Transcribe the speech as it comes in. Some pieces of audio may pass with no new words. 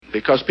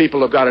because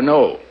people have got to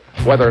know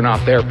whether or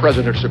not their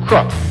president's a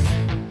crook.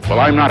 Well,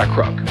 I'm not a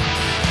crook.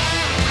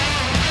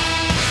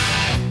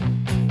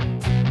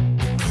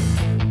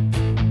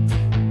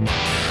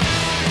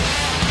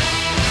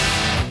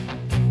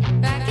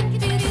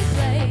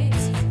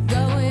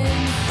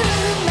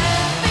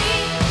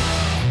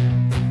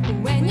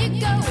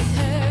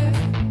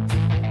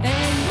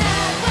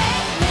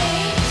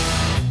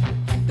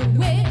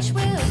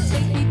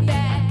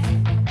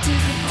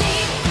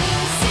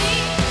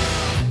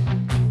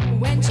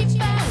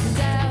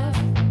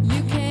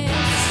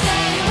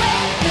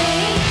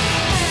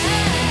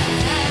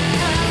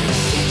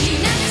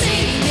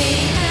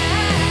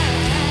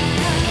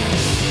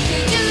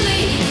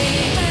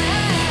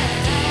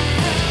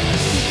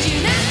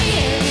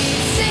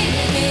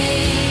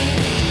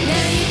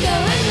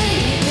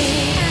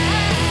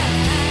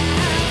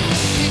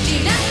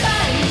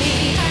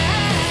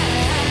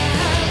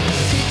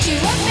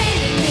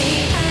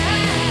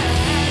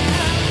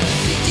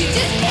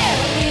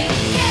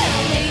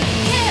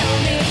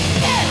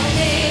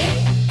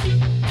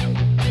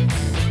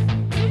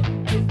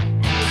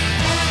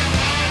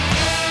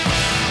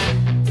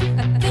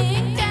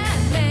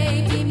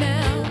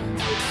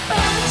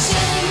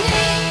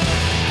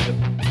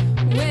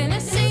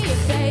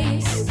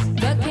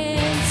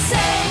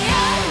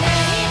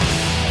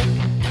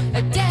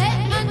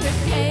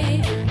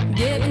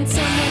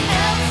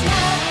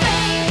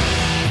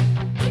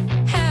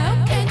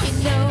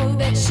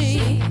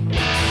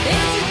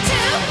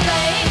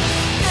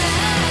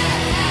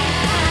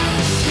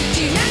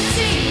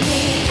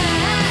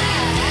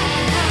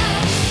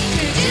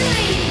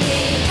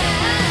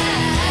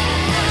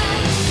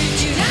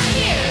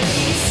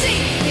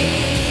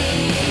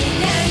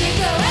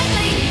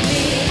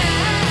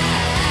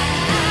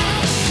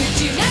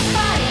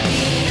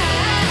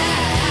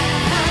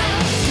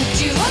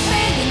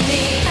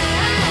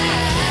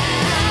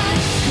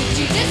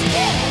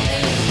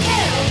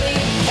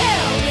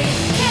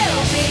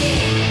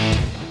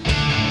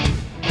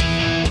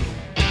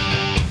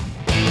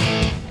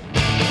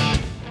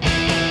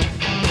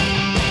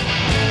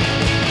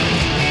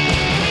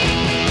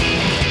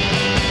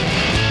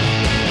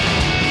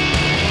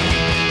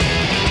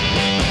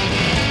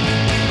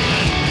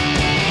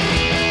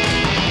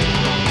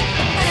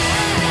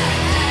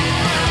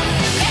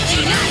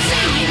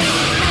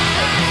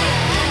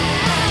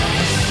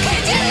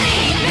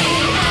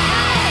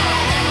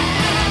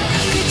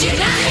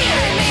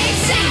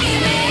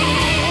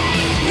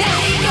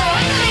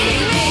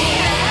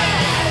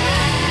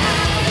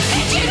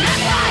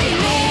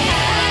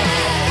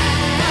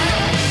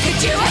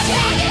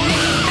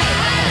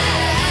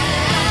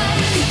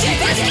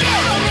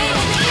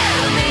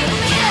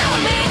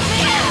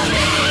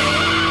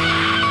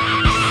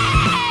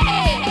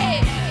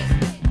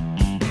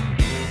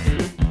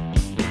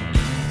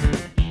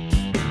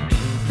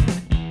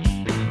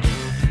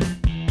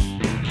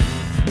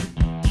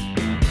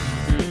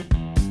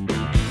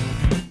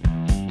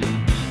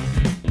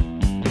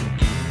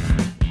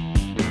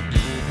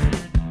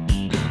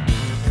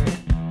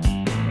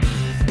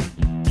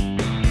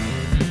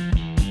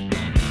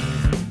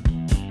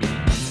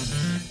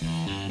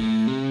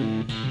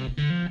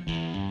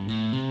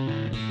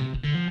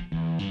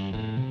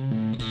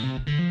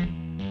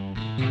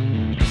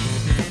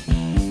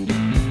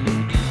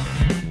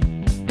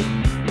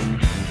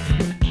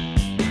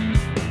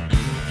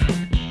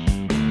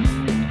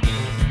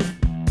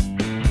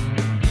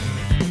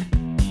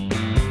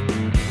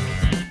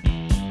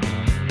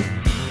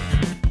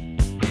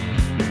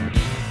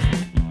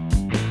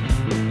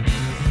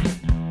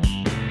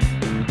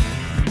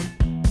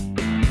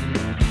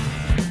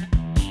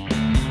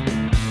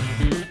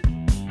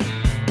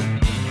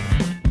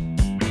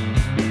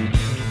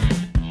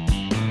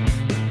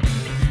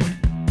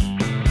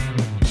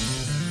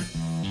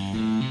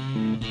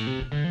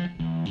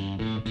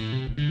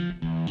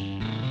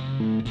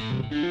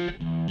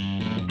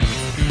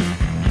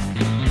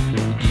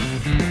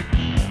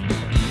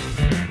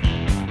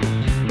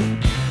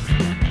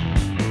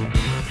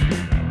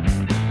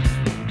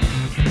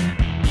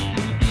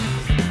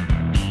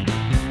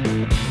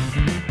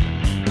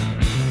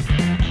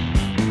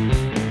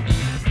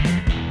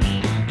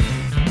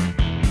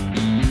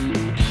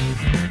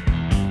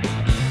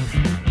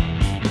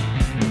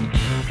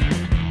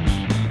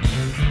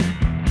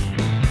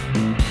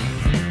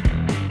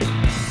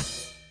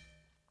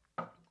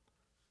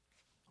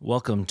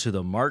 Welcome to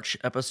the March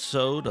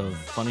episode of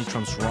Funny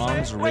Trump's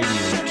Wrongs Radio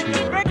Tour.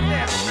 We are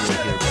here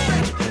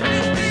from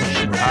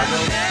Chicago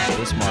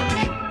this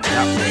March.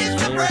 That was Mayor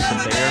Saber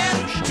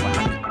from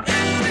Shellac.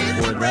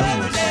 For them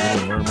was The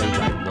Little Mermaid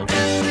by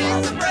Loki's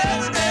Folly.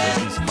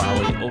 Loki's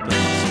Folly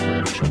opens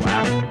for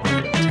Shellac on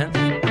the 10th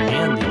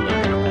and the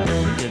 11th at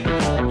Lincoln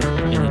Hall.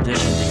 In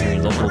addition to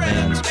hearing local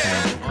bands from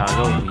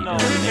Chicago,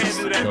 we intermixed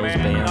those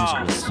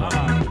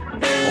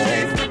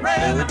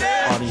bands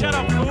with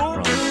some old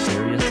audio from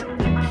various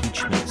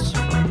impeachments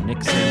from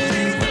Nixon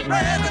to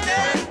Clinton.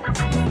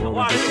 Before we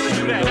get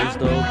to any of those,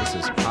 though, this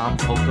is Pom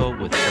Poko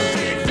with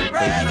Birthday. They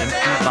played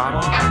Empty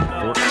Bottle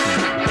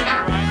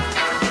 14.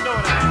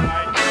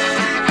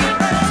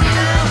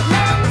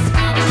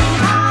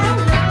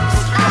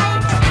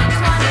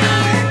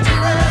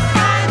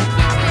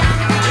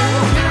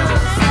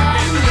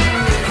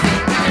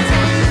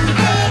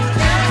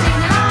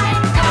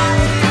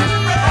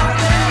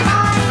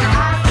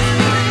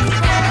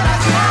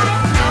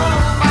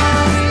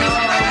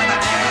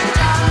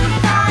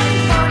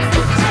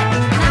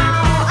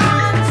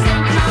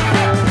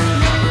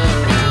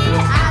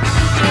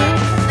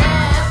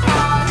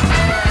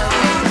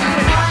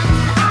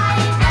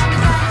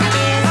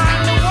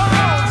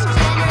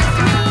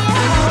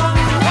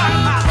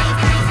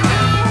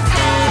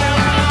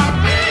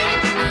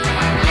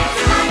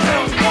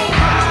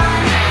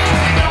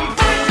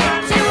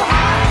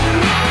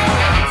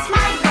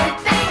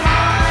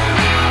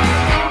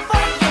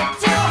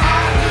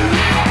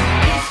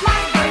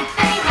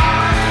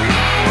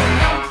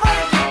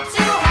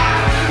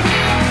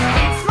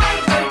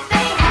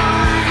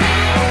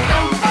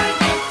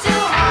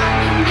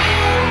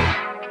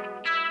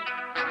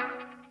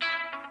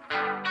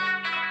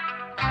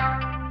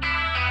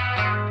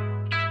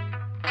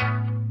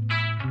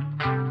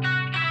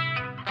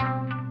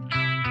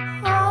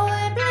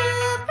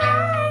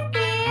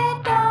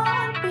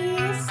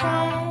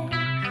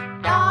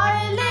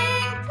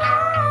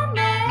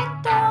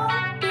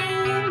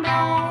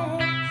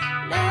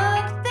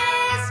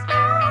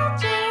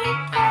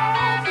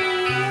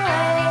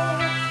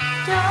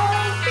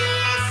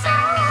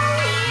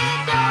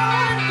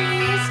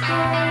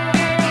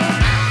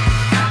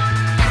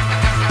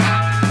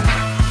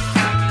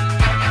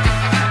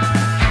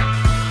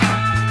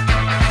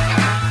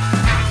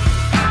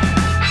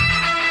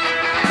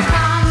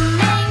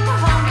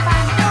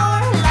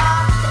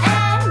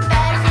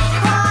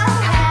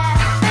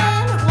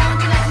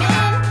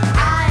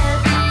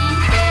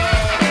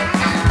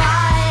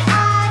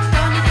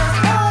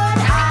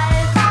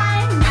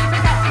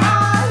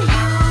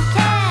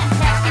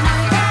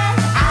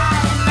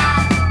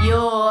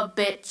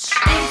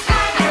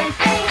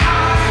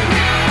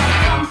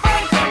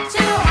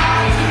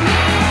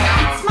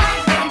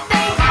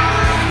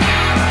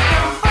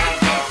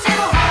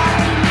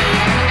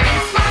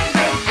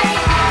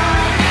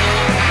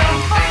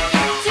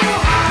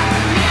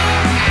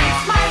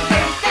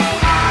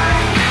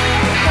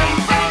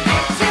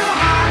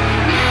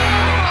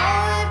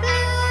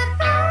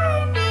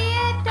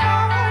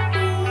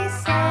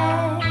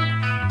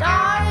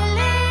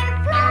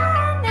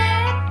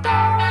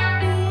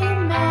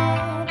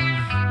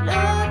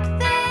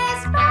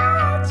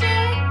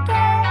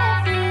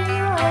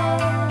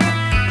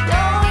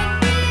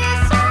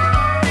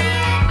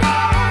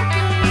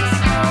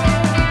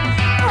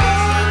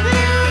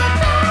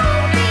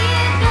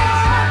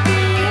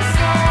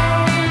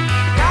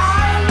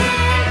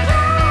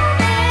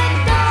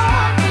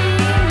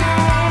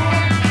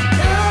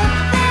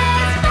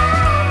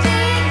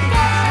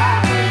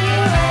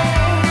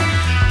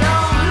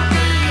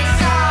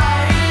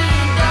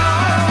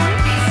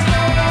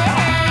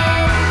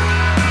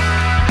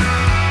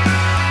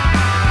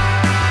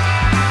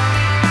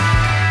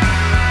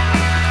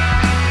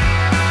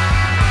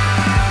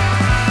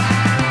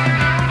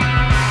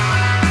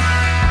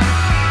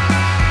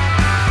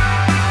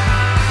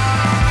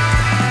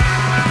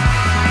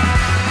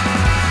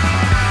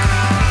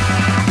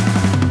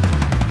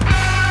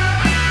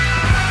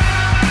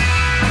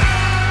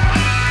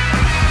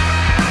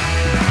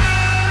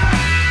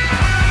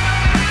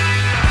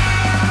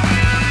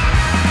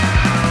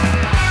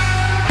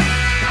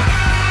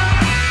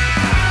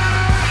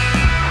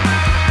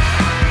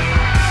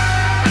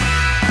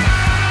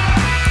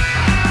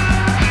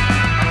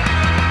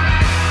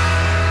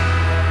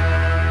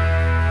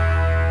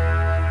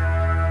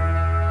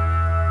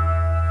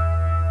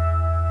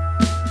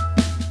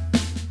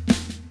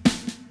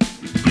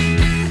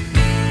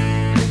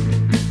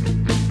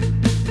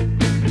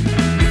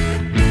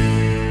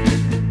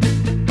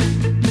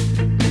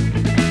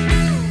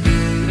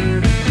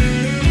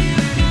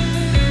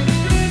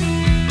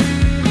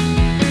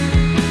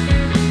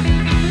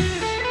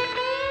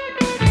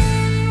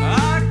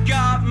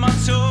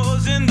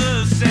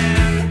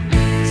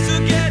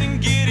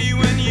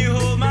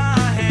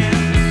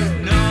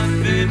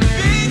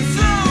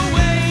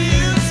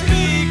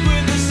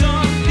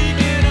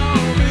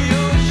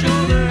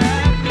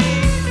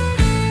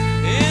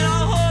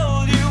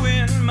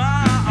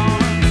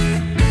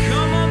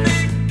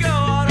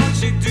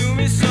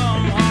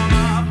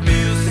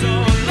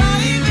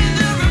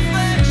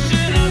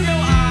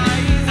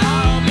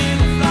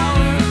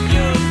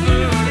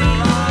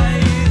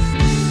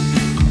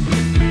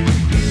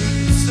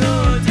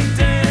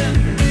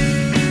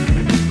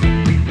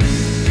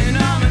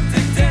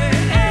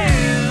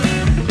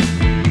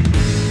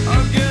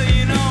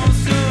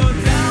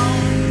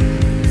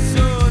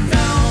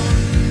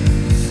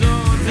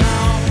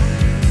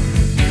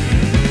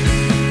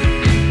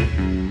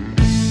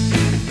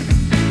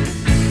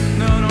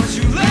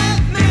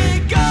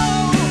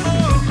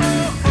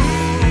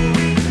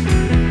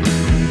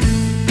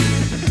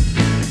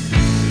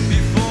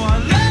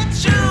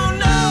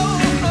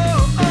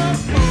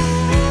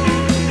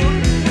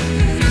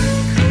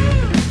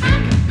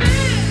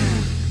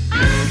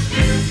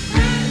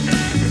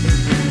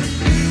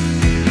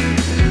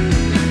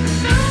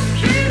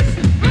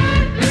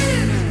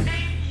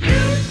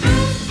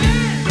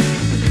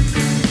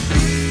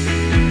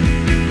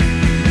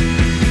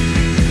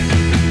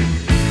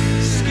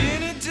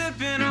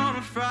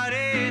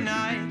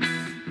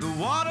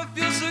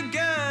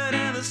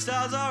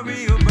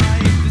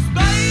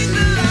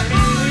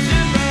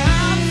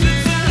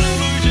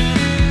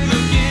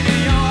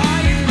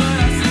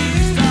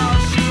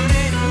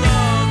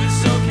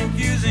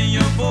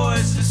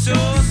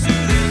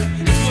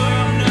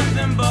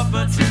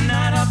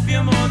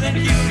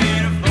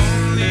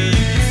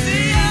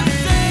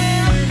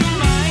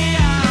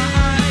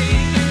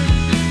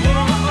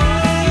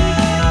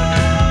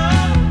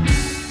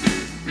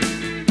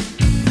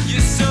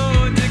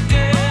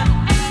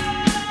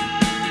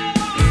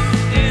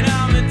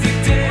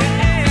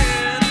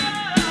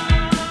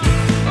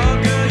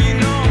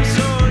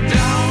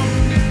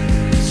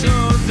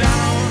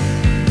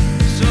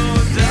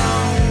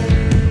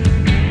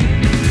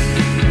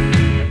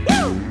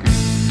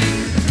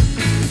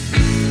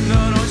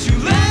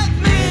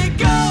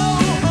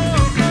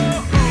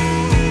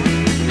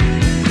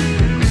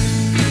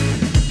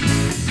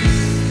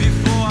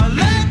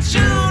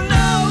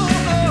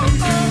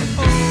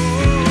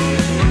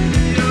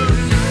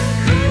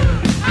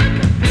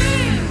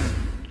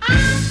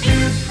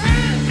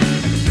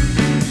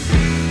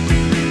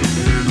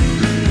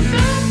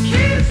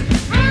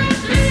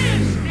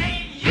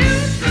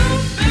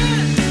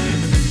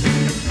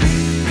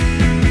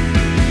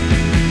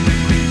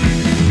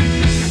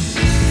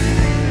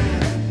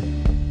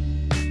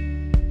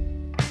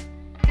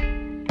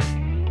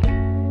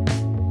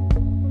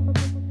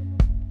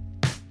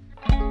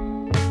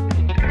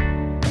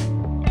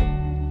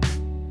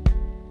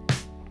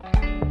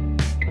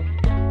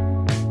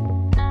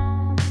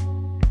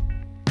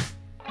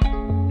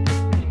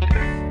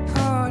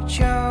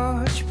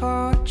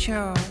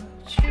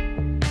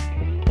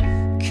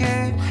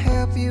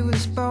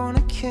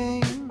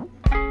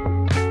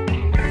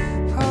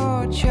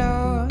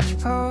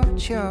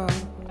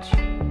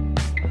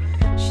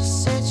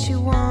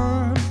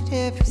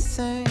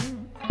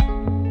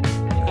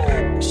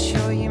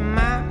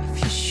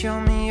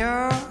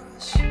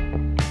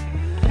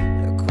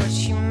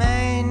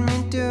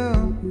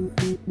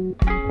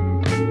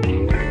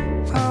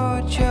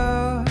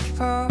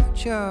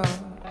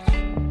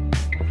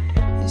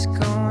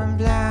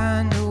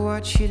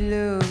 what you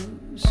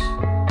lose.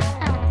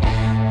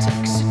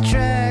 Takes a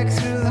drag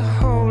through the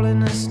hole in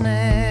his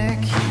neck.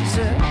 He's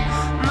a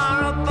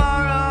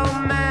Marlboro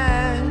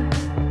man.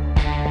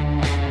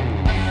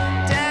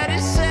 Daddy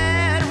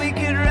said we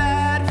could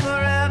ride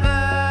forever.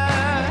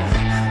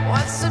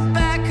 What's the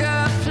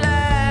backup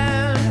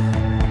plan?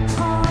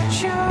 Poor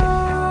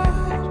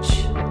George,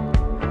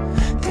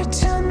 they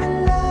turn the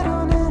light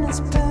on and it's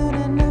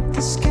burning up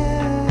the sky.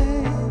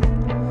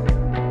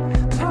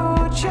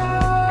 Poor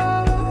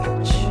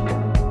George,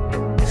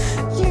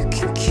 you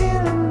can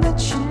kill him but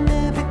you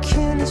never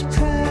kill his pride.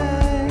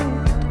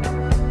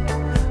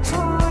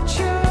 Poor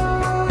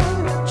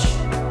George,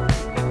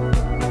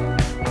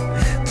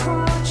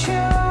 poor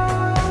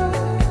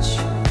George,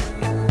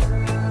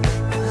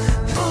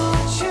 poor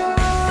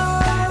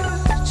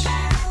George.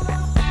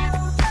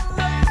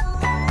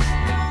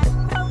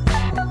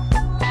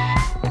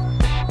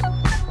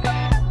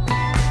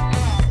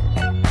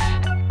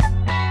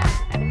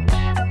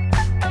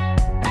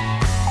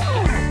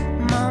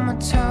 Mama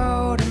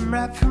told him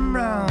right from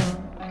wrong,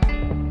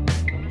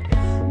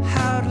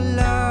 how to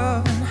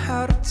love and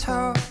how to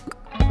talk.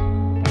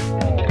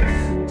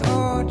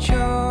 Poor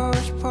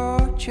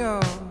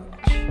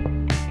George,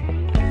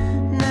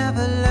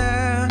 never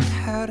learned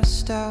how to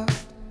stop.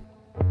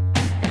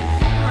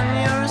 When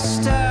you're a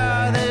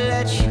star, they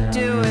let you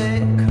do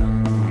it.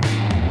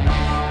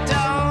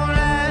 Don't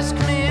ask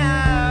me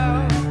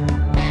how.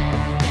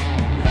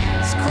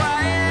 It's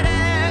quiet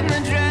in the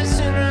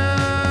dressing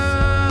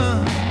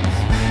room.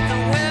 The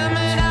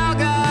women all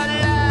got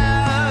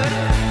loud.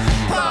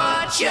 Poor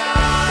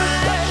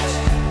George,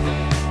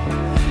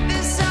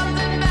 there's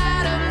something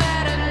about him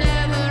that I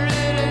never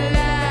really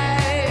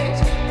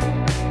liked.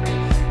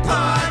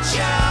 Poor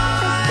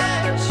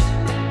George,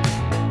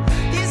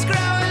 he's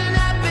growing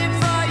up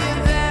before your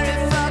very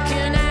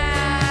fucking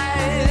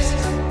eyes.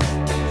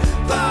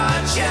 Poor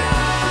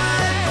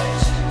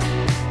George,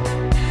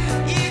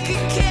 you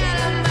can kill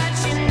him but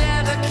you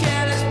never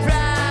kill his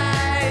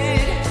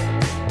pride.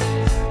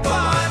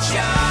 Poor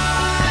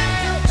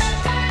George,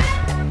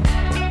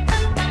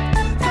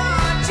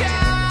 poor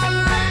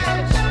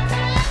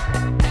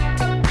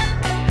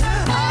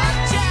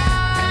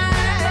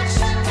George,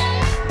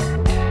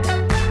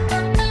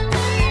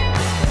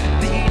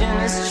 beating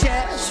his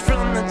chest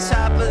from the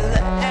top of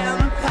the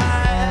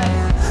empire,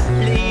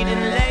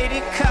 leading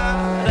lady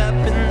caught up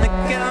in the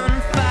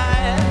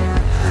gunfire.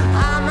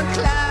 I'ma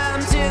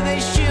climb till they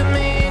shoot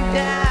me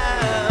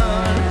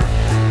down.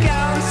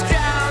 Guns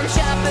drown,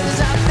 choppers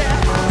out the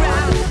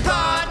ground.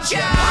 Poor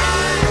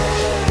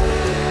George,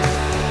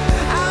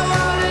 I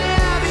wanna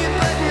love you,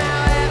 but now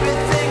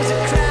everything's a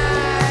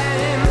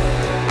crime.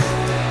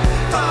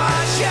 Poor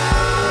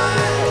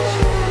George,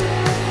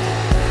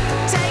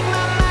 take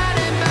my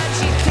money, but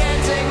you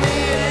can't take me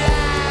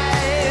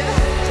alive.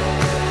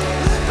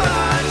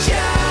 Poor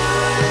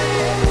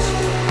George,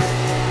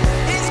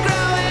 he's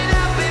growing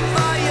up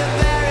before your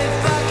very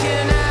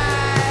fucking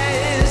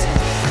eyes.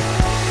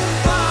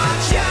 Poor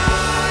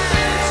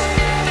George,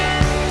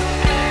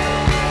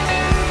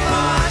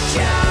 poor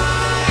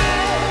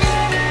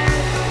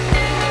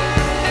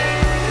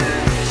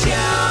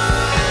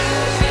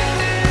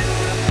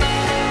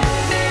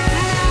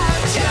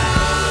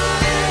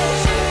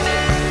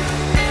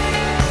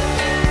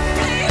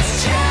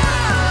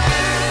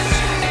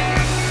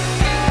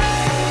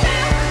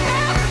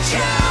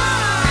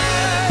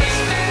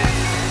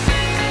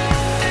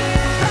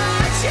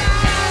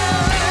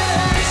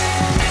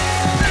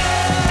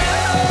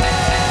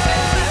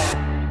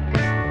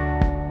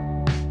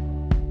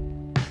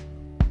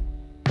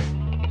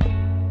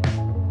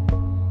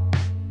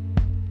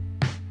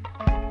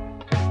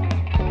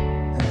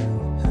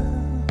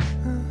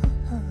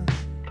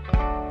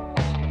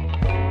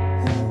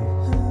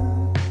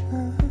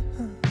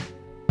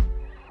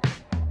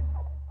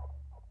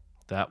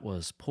That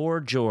was Poor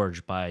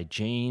George by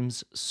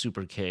James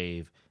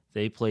Supercave.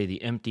 They play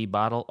The Empty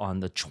Bottle on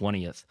the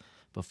 20th.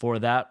 Before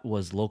that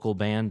was local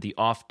band The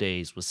Off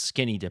Days with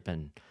Skinny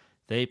Dippin'.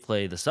 They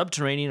play The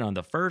Subterranean on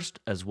the 1st,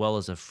 as well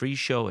as a free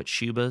show at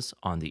Shuba's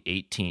on the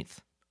 18th.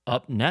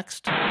 Up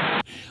next,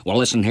 Well,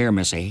 listen here,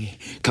 Missy.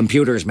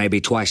 Computers may be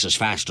twice as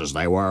fast as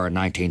they were in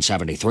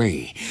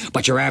 1973,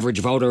 but your average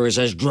voter is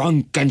as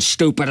drunk and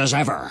stupid as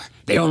ever.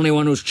 The only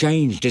one who's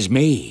changed is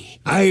me.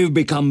 I've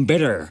become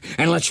bitter,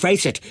 and let's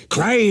face it,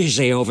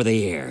 crazy over the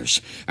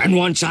years. And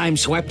once I'm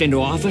swept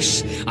into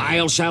office,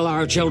 I'll sell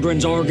our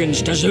children's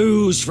organs to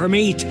zoos for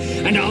meat,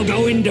 and I'll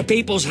go into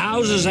people's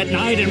houses at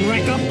night and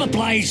wreck up the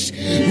place.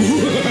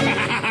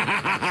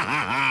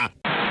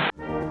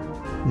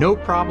 No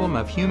problem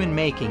of human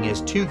making is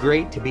too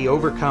great to be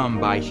overcome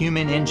by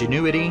human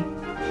ingenuity,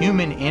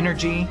 human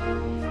energy,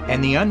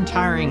 and the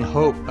untiring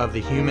hope of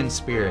the human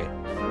spirit.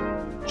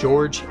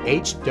 George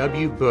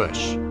H.W.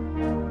 Bush.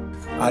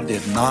 I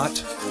did not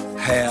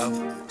have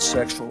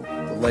sexual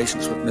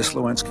relations with Miss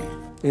Lewinsky.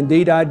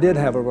 Indeed, I did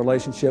have a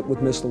relationship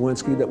with Miss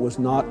Lewinsky that was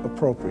not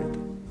appropriate.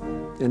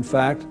 In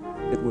fact,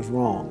 it was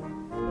wrong.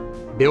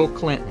 Bill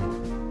Clinton.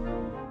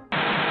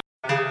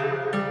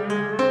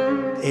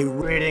 A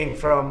reading reading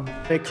from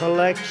a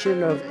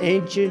collection of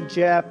ancient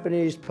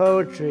Japanese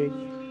poetry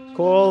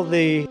called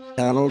the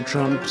Donald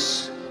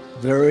Trump's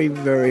Very,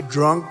 Very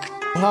Drunk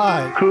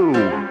Haiku.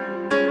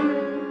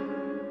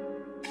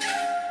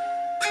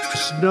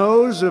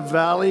 Snows of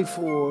Valley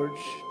Forge,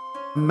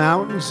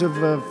 mountains of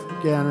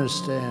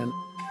Afghanistan.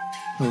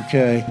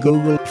 Okay,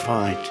 Google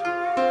find.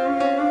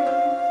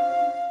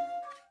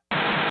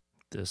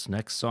 This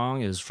next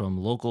song is from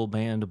local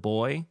band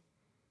Boy.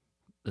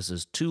 This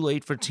is Too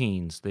Late for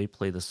Teens. They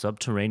play the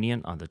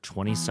Subterranean on the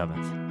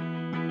 27th.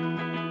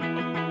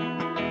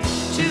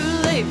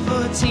 Too late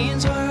for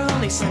teens, we're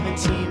only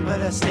 17, but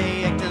I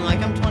stay acting like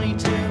I'm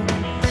 22.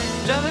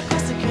 Drive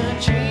across the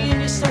country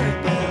and you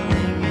start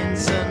belling, and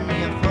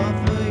suddenly I fall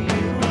for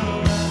you.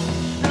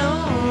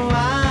 No,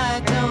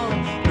 I don't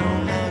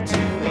know how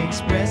to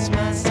express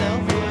myself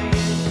for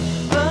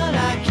you, but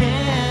I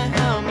can't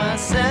help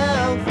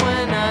myself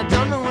when I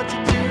don't know what to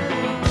do.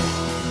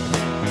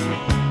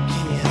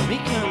 Can you help me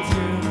come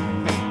through?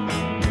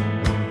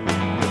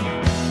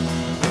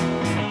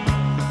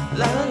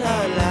 La la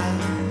la la.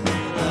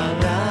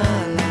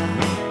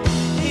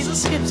 Hazel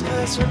skips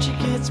class when she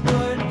gets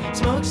bored,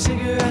 smokes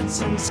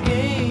cigarettes and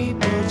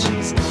skateboards.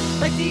 She's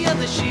not like the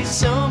others, she's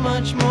so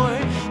much more.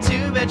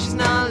 Too bad she's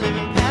not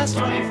living past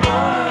 24.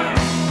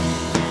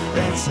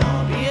 Let's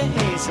all be a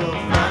Hazel,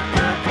 fuck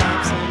the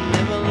cops and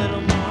live a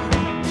little more.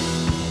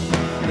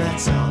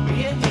 Let's all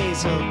be a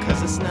Hazel,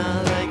 cause it's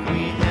not like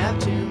we have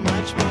too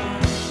much more.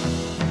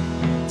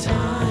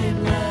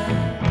 Time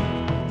left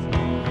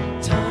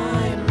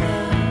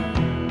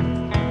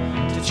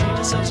to change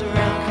ourselves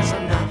around, cause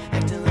I'm not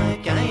acting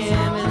like I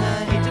am, and I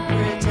hate to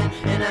pretend,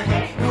 and I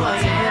hate who I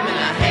am, and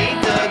I hate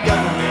the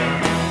government.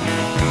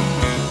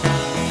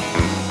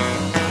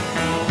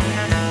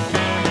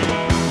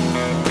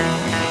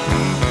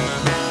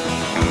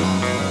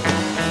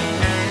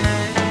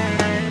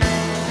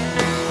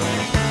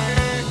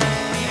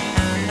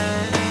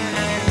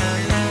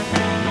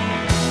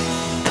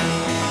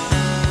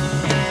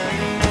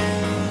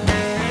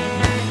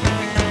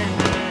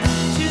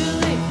 Too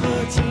late for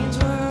teens,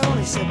 we're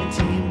only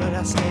 17, but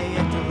I stay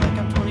acting like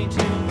I'm 22.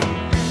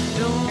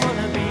 Don't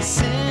wanna be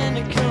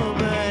cynical,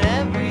 but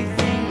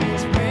everything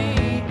is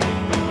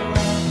breaking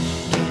away.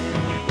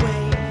 Can't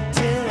wait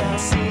till I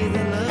see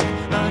the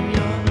look on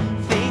your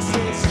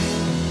faces.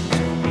 You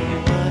tell me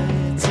what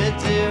to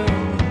do,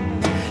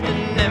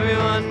 and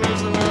everyone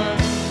moves along.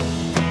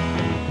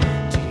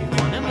 Do you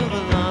wanna move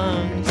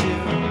along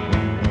too?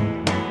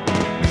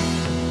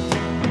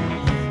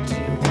 Do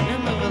you wanna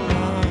move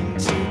along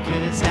too?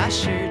 'Cause I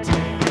sure do.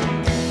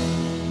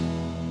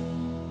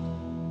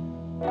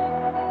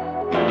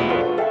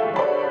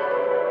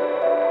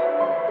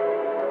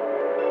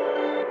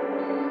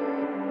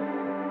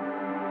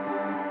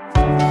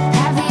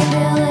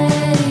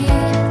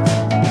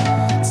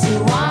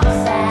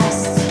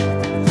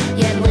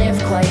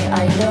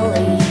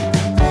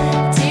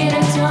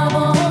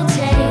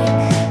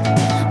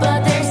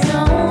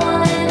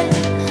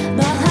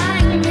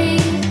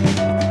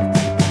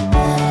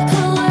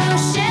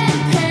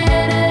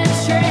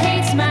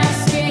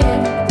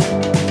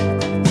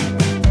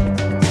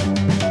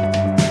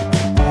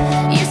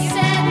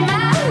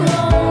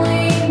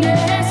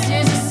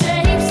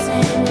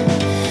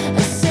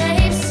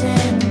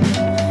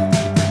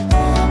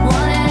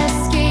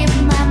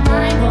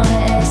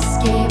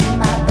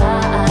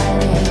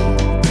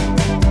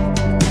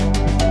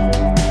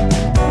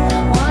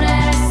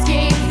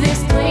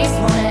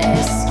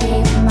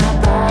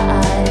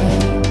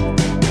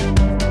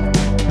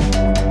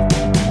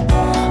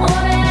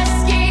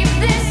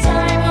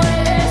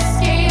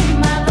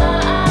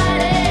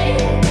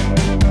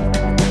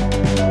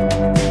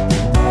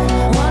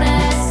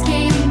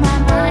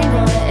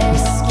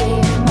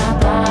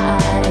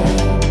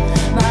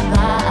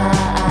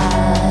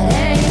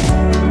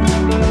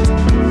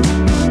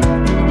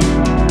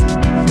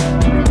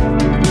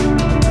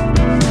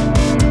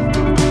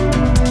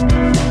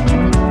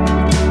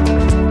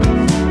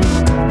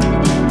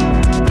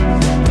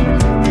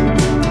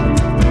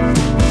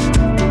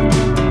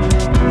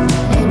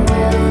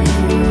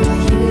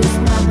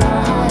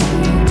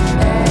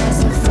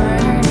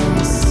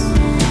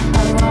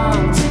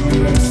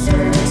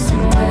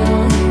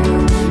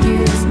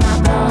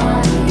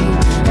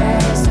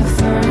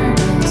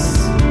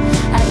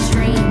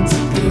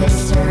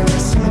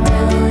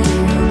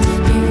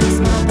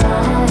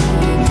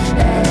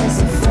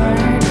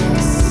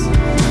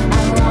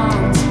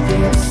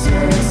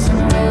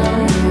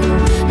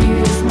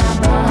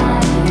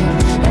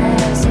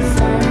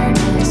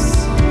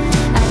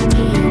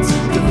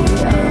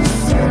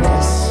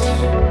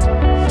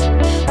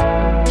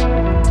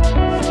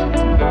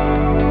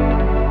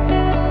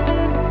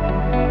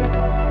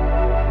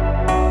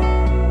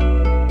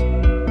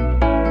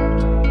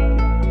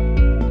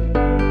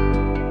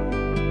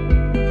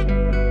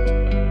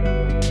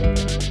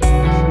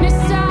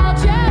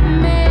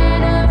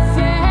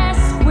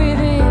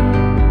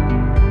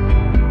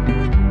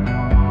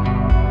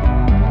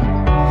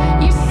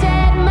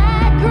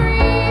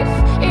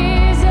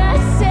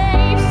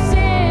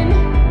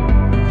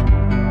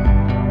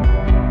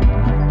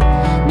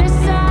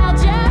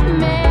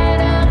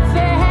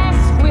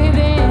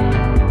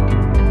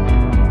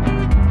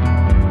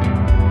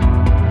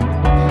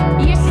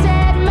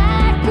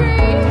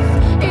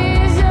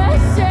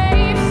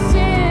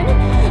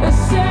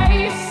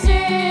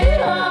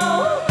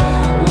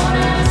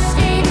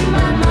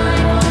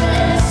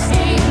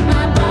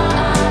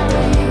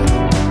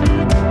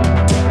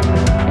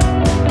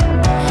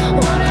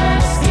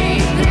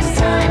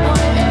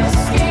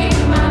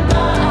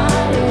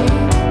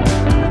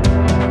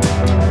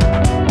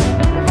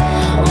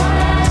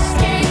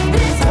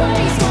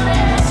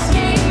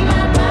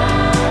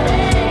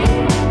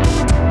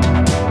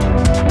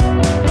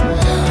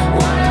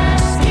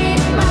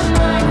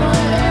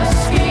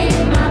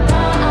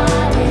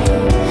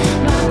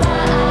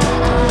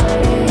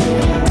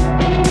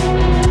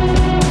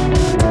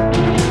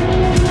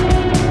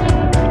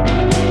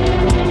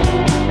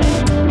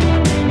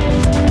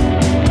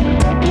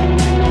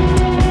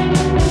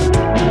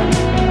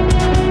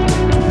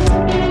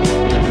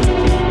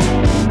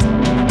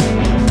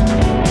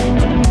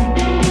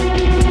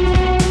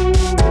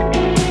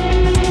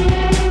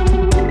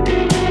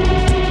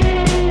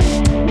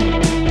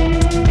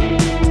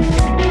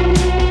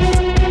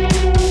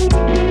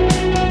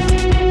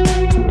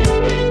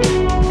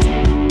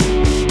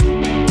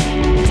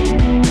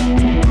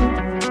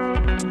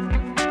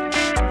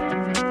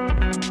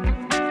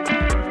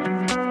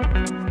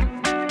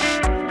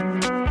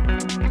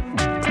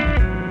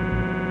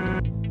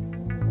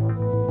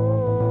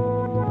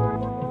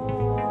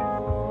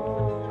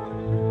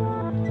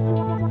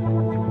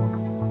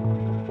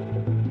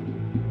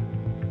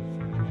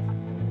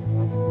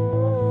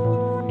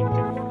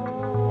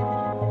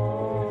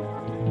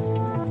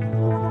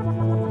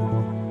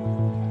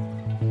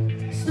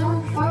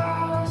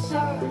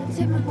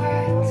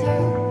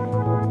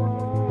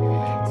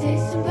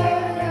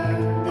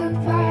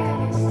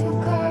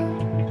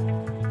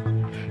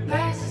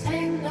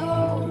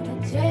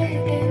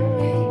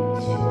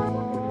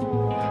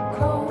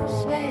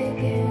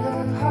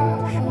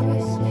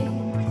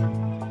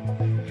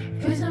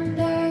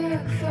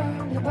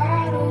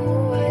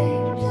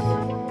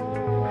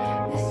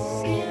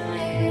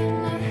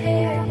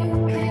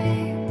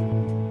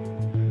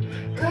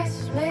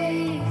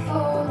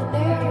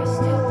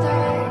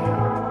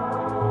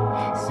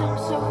 Some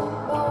so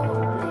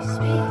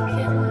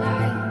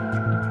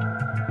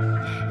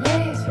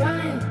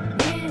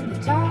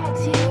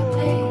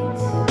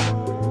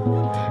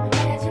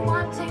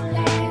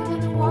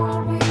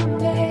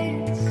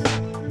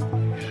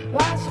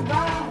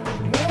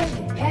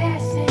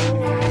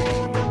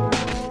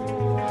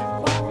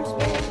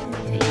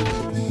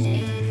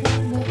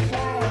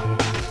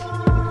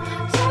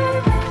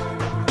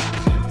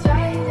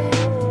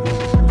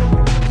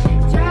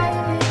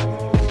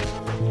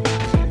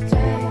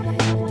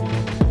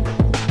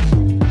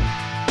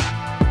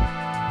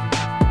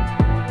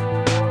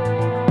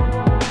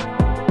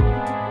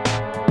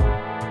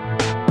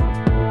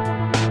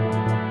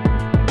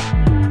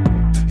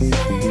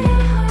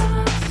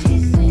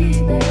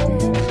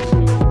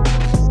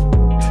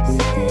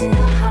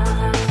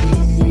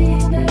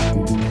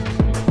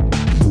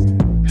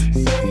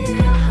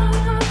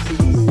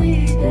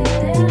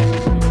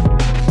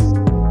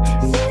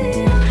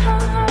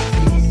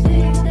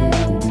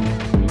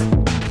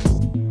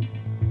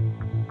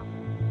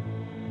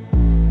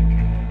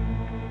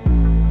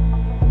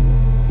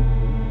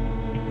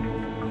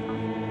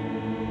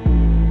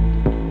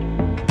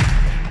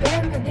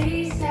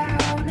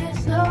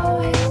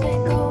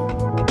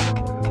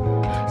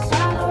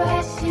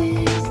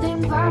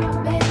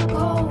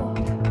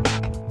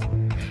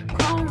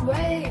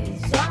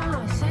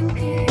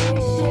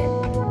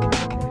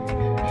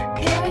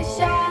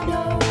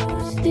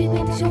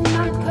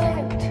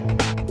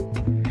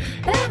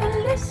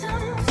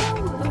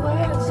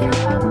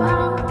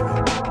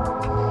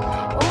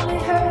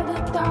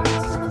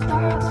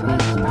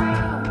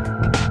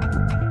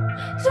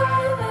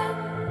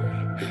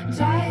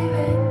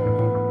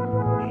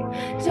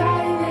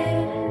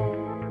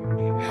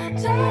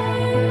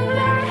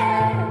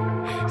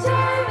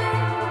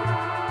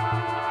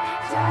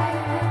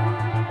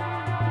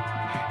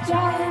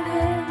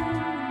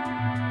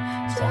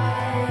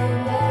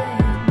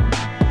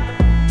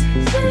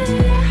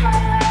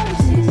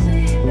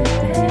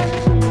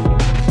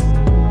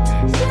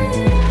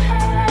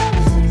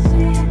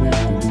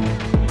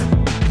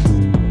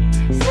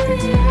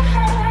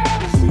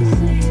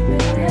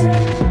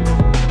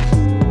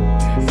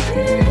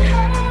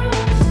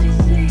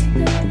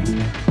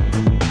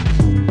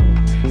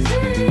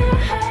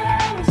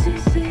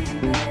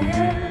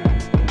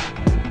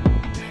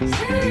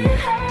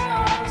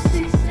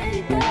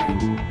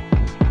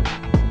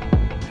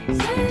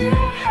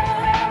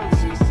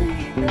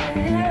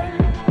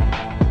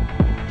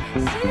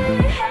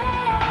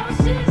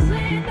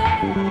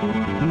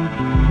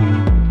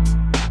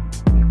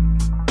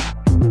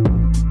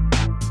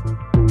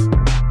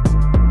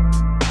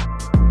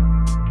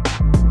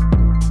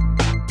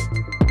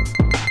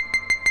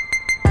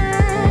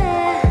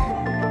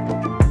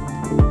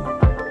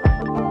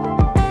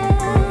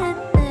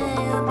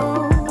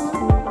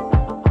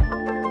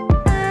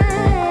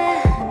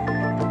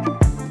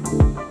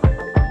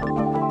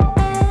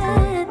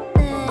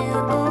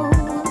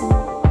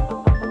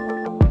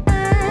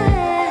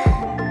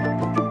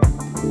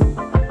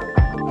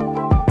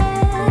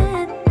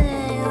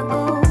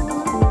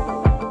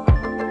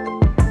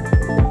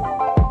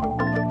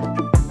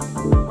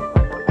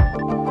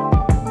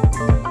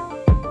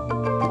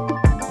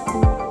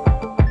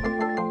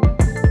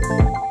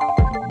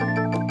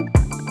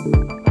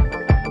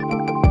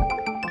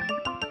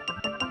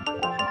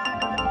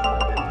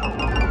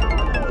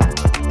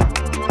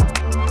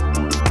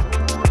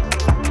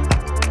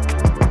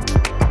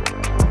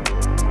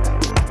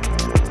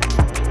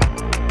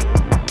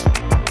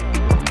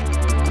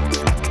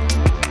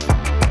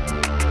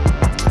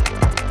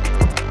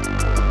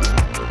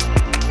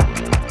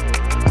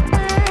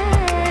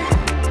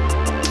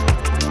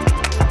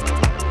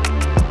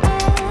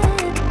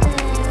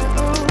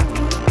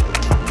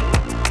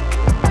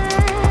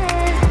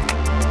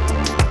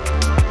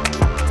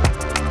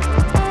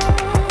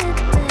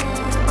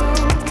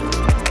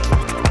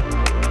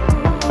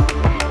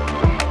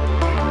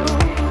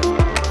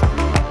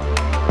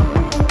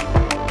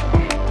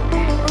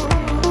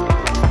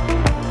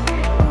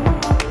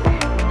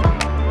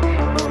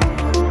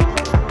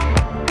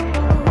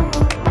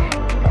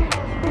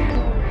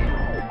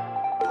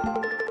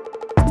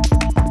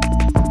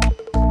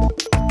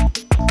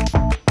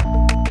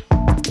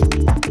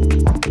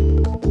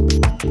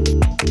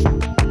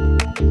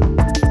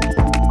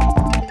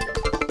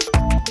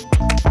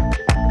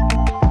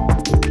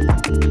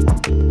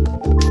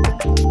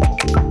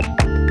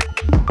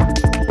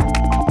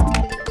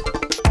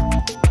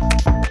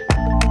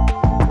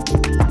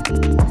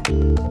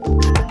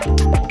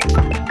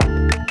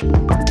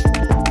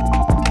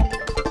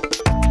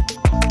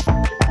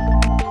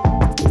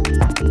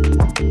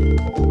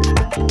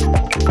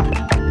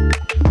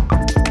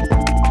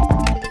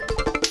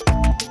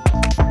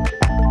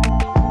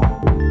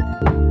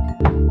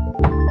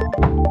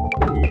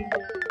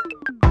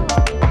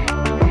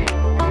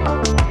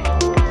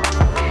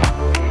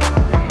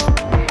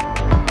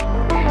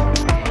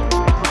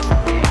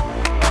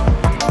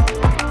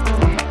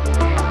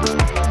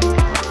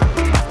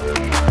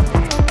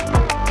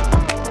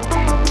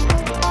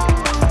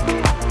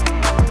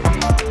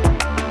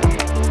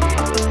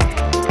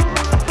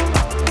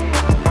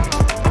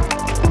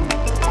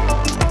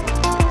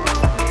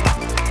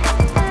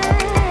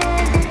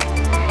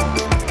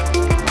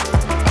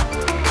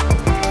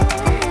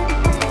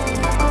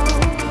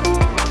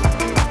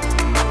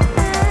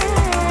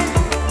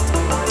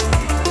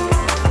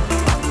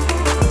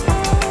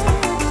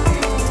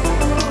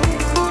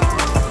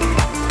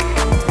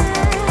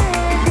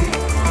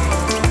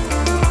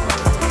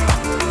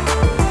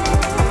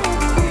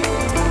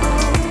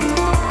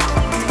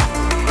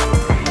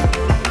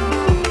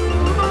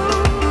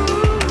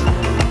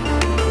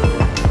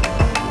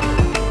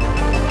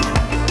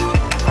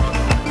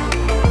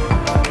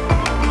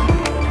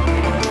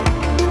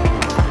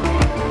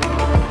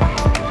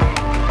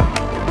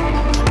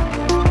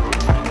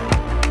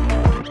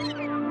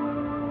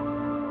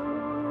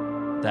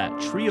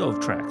trio of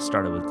tracks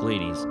started with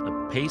Glady's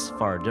A Pace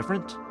Far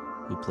Different,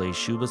 who plays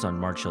Shubas on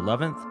March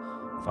 11th,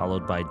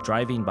 followed by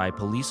Driving by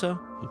Polisa,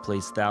 who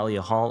plays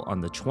Thalia Hall on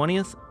the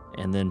 20th,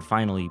 and then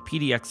finally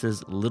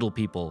PDX's Little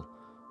People,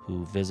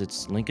 who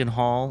visits Lincoln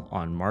Hall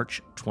on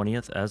March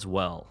 20th as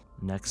well.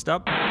 Next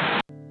up,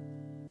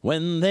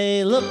 When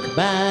they look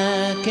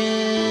back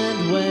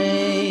and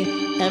weigh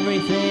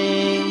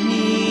everything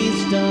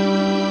he's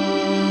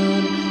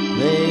done,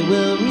 they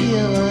will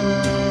realize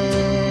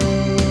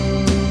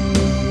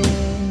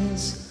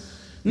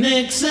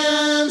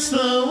Nixon's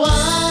the one.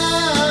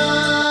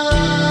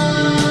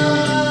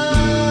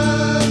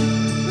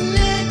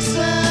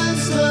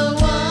 Nixon's the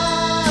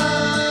one.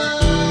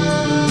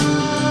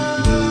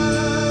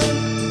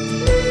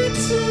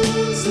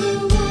 Nixon's the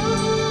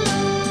one.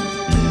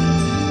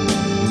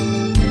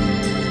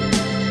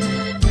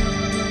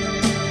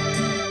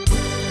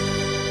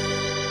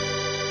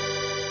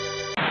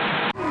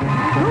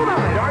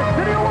 Tonight, our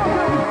city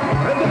welcomes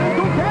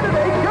presidential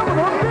candidate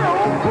Governor Bill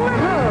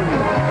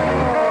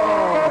Clinton.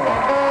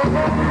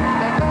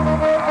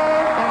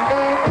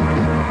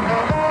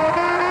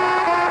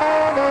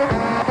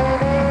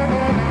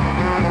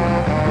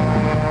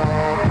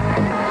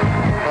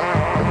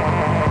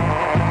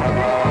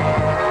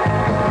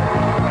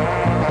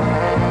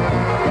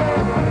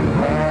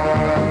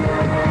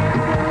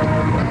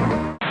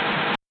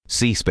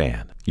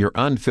 C-SPAN, your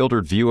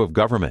unfiltered view of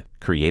government,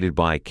 created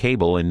by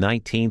cable in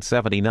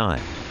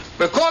 1979.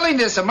 We're calling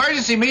this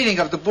emergency meeting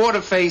of the Board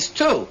of Phase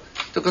 2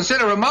 to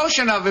consider a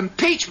motion of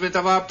impeachment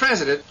of our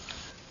president.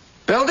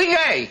 Building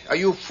A, are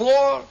you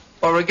for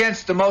or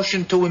against the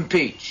motion to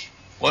impeach?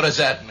 What does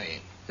that mean?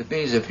 It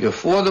means if you're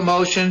for the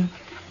motion,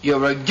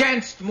 you're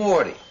against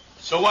Morty.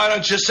 So why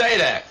don't you say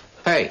that?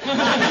 Hey,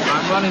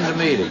 I'm running the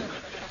meeting.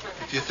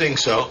 If you think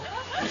so.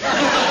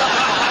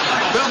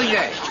 Building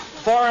A,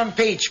 For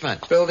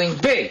impeachment. Building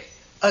B,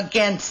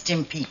 Against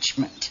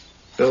impeachment.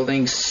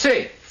 Building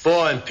C,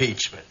 For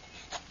impeachment.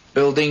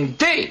 Building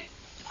D.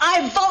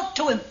 I vote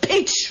to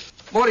impeach.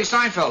 Morty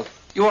Seinfeld,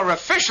 you are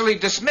officially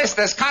dismissed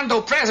as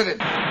condo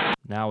president.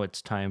 now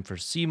it's time for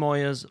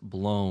Simoya's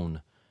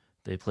Blown.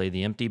 They play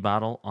The Empty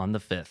Bottle on the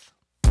 5th.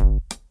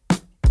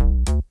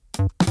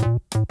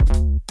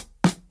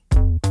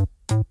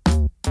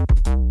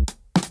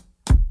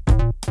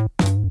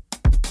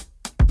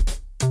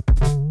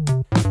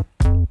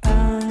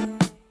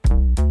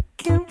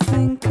 Can't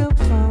think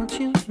about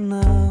you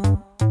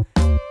now,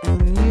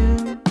 and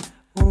you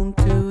won't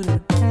do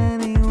that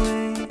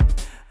anyway.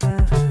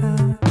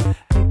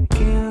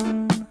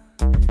 Again,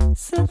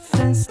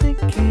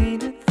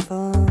 sophisticated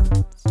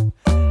thoughts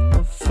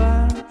of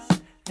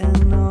us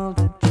and all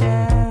the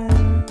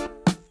jazz.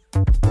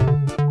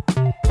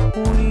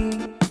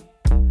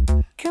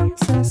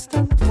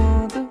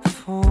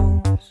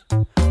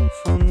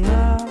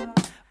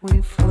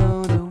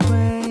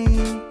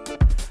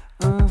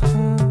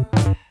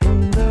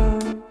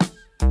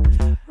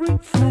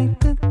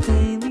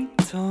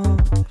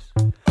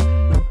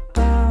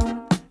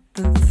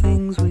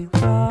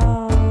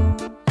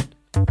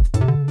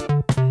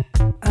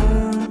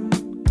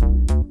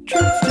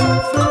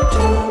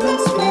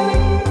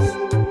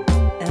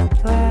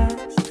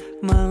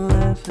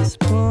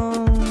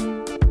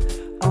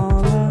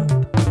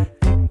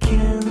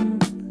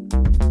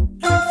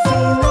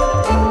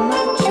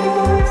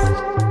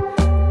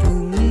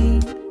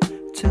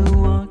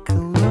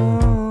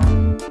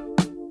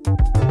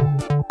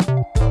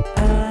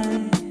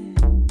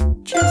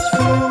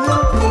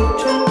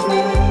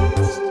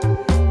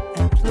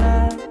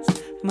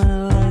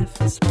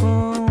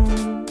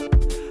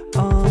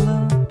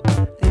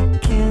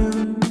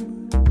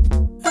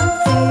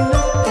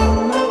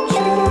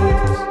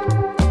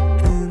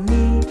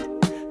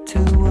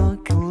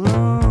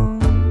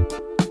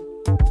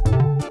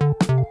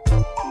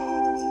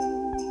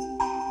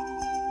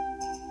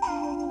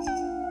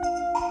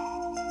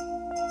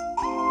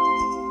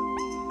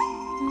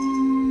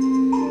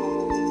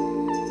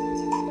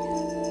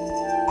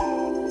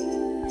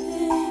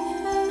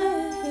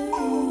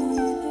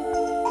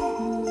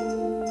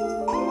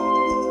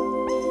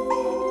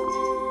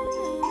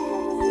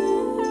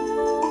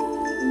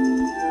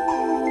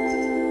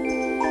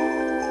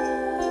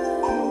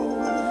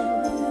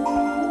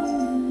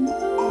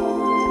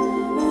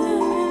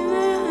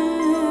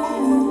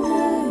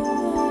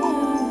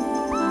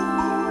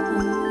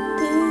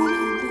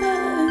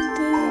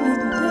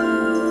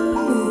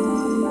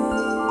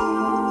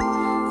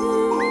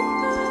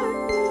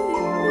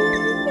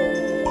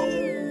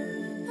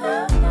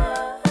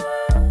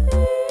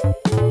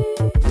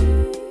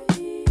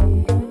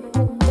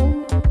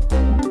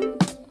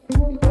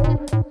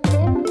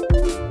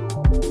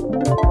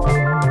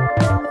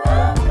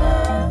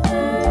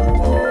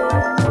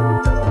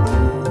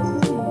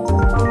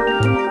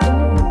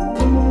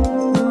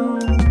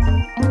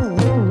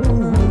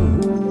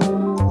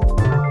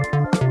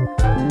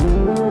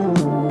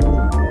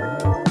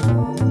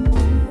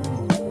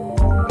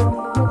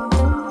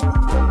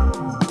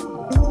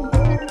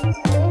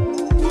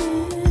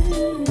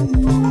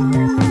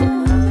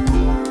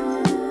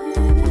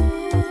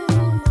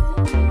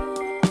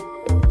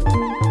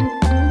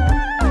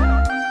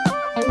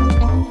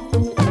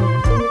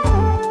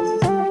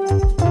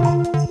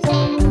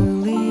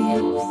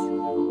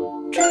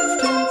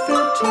 drifting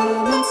through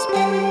time and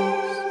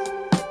space.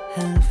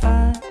 Have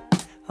I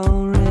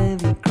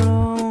already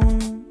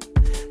grown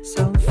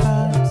so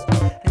fast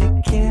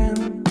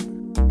again?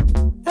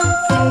 I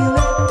feel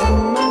it in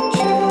my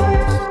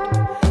chest,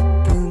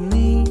 the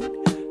need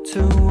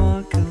to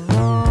walk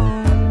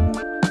alone.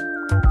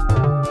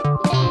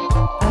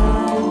 I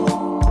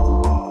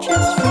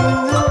just feel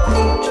the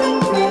need to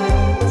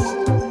rest.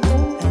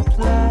 At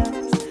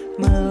last,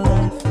 my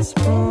life is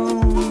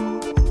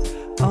born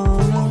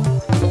all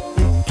over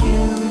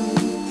again.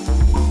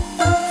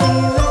 I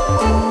feel it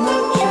in my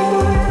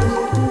chest,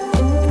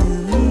 the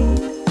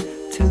need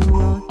to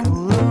walk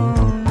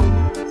alone.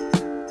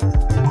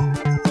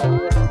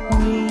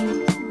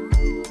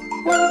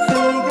 We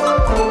figure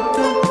out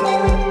the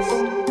best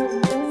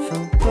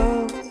for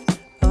both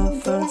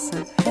of us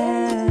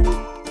ahead.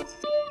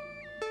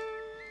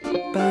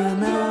 By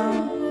now,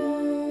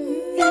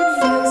 it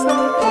feels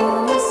like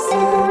all is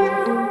said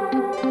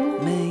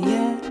may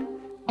yet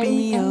be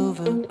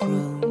overgrown.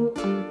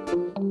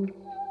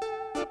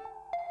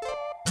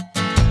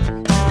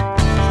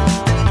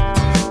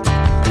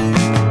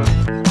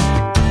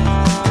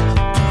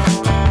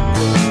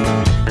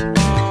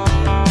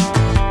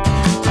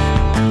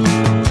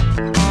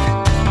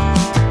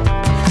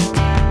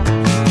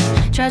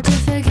 Tried to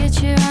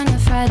forget you on a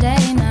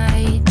Friday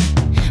night.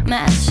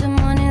 Met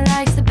someone who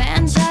likes the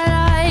bands I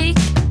like.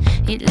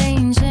 He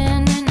leans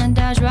in and I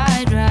dodge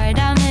right.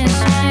 I miss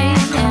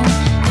making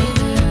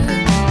you.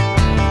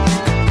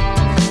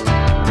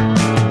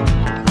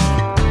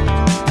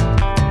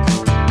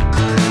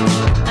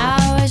 I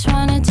always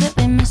wanted to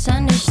be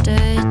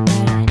misunderstood,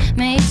 but I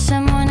made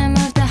someone and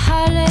moved to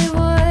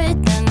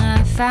Hollywood. Then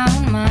I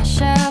found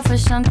myself with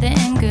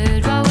something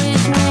good. What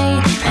was me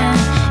and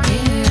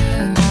you?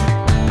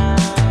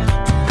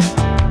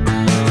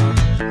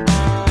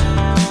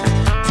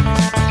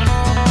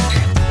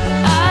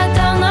 I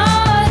don't know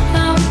what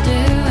I'm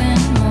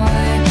doing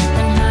more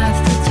than half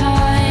the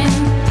time.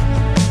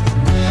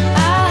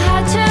 I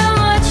had too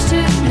much to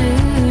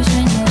lose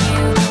when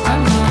you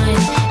were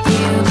mine,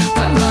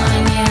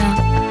 yeah.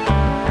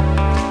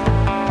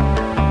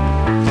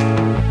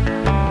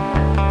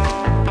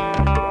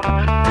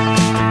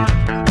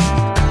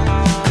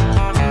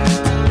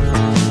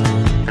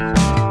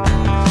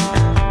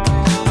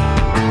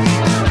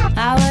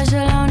 I was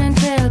alone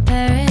until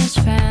Paris,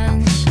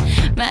 France.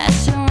 Met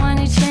someone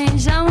who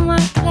changed all my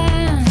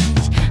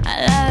plans. I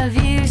love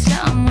you, so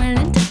I'm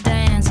willing to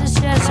dance. It's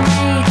just me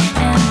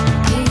and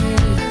you.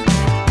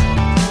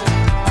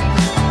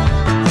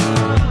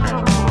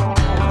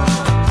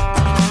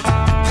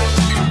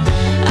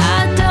 I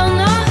don't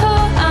know who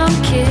I'm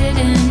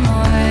kidding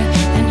more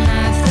than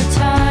half the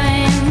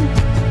time.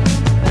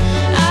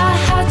 I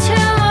had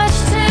too much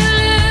to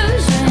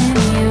lose when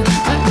you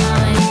were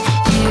mine.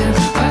 You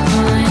were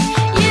mine.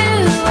 You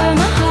were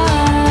mine.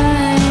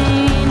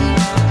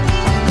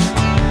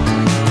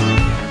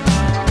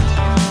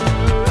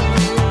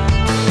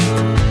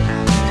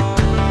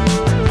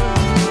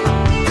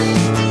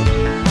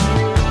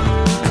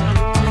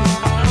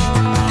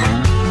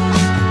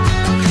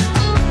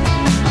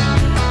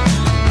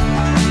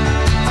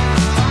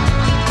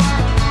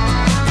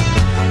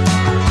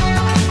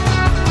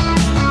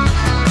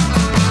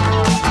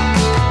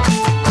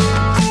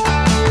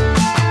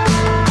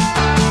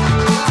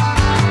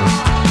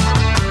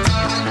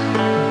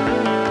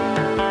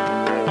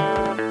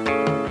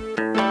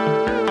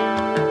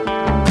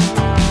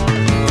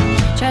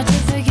 Tried to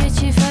forget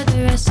you for the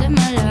rest of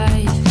my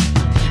life.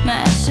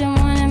 Met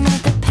someone and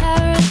moved to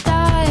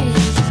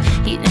paradise.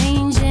 He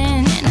leans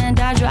in and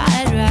I dodge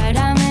right.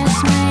 I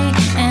miss me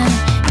and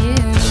you.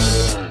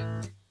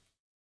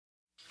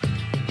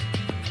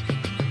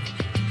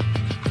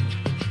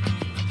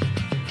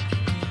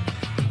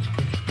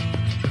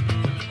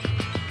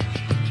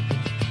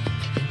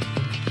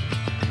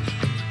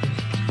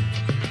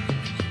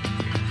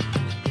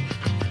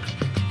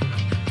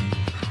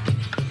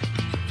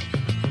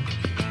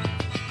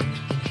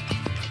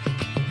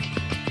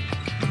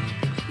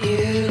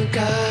 You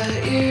got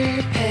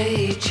your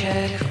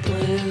paycheck,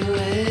 blew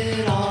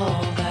it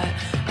all that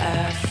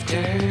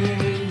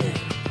afternoon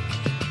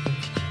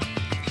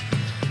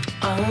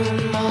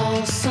on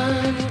mall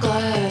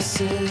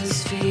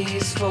sunglasses,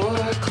 fees for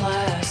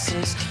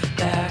classes,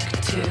 back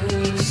to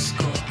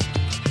school.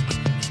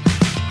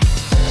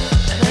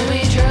 And then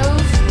we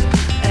drove,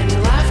 and we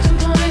laughed and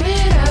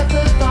pointed at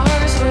the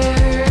bars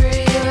where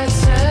you had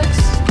sex,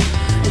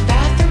 and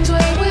bathrooms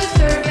wet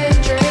with urban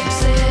drips,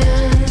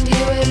 and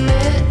you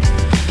admit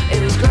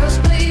it was gross,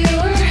 but you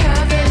were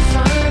having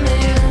fun,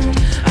 and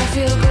I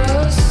feel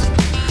gross,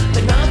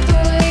 but not the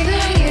way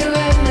that you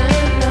had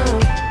meant, no.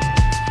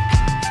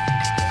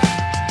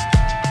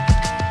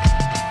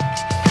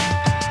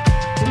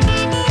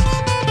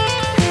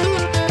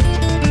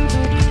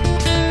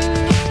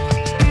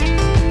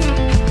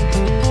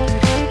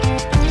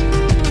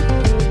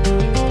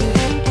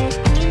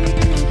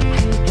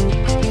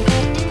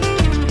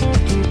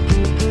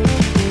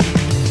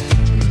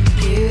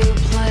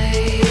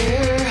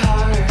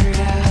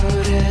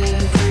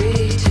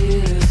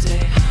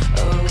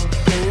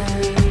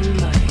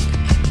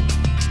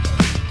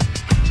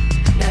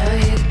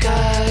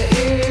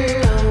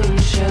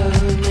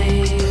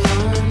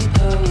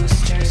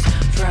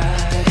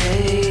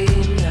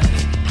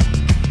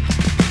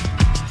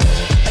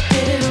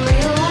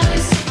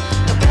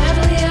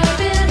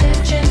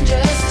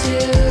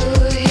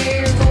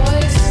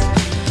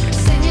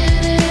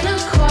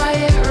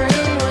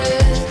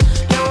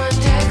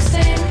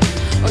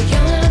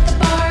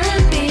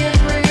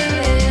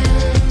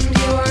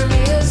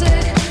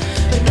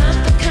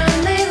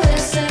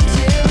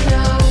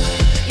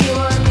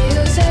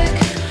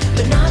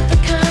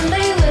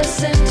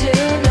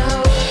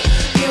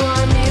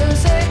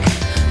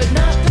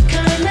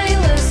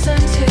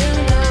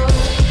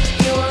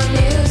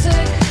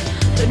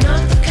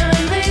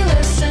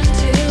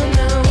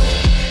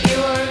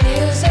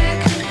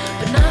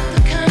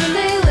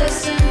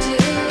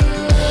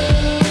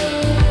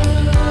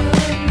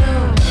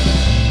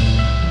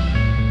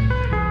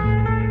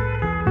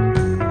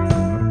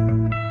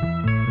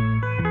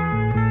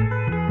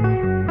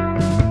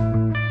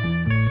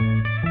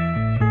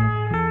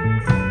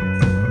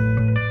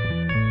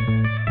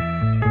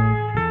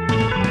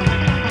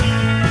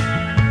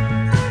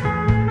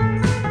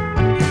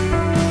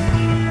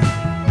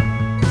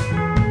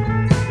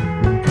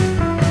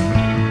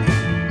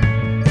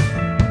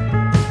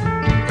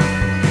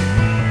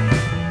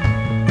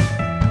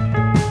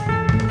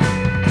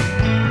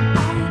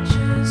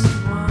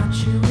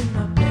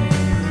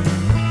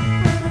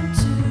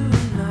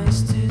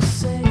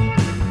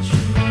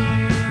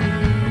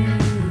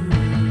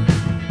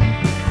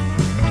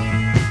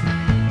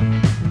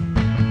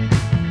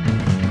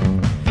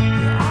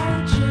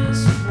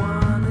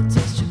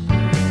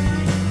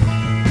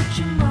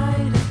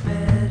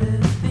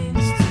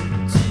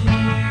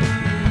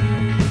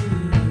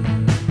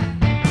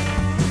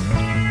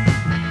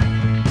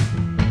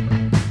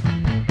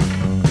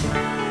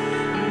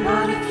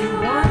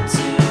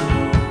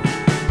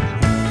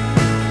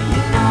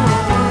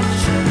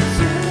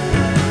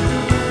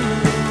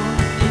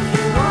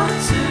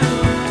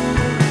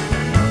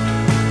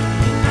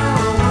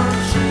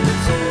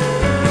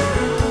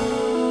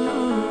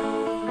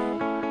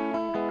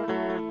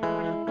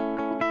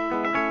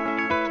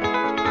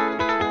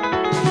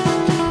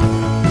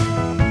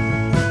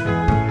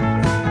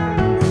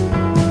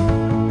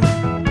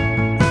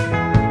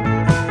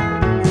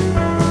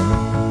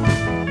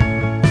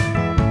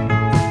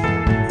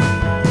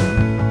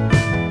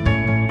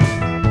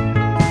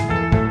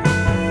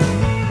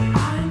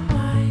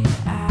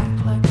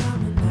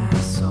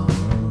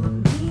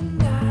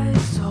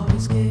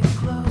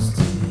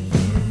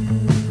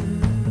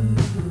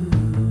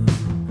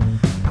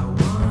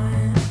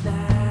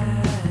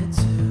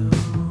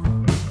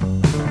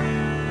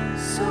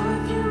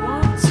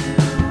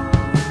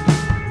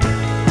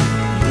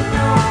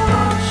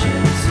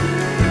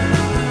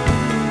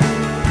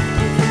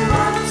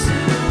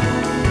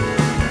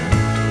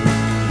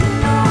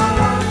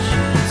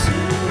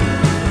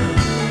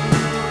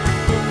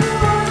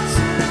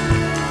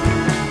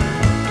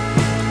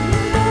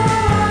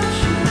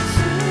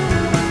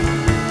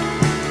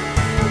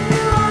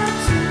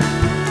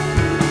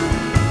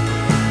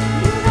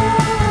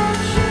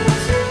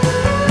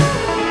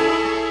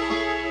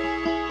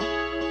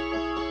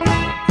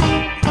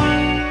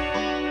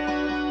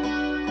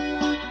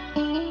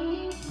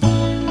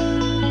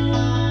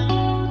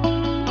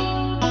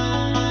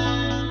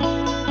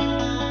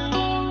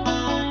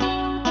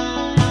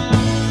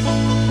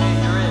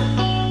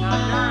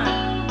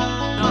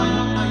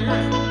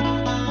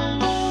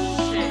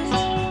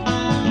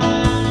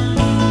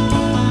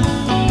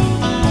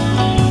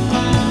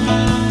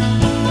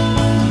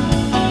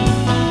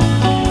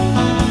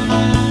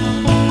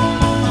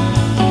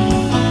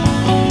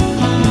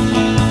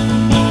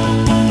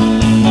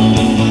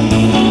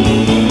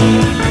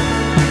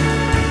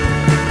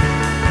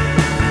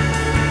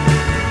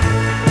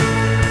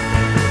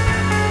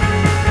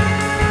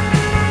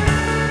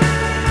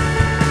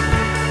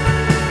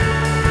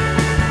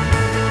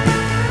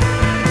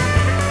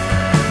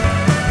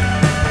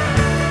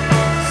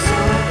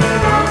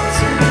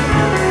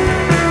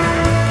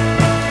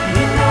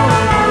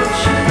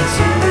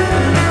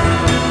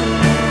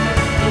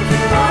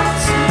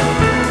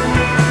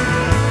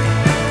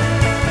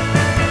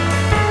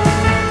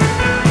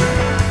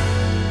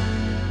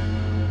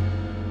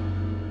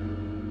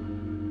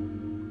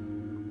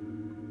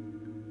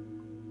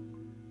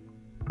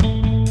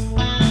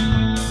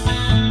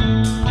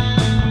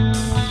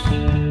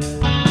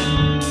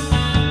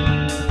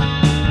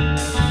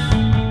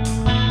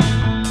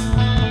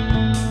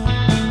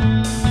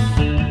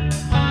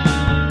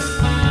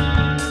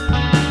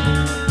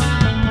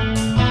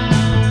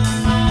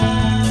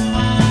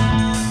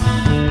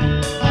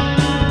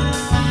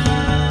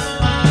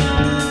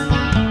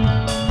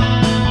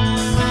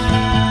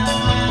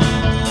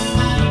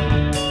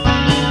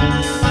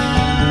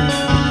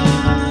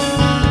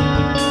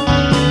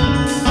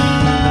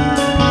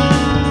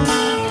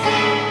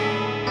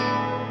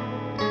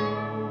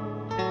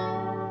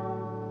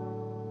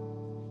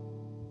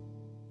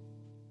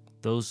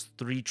 Those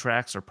 3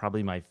 tracks are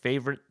probably my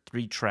favorite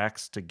 3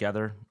 tracks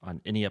together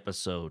on any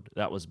episode.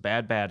 That was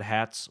Bad Bad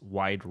Hats,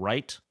 Wide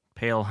Right,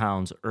 Pale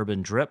Hounds,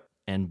 Urban Drip,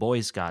 and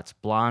Boy Scouts,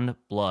 Blonde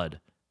Blood.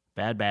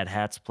 Bad Bad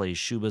Hats plays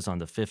Shubas on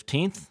the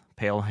 15th,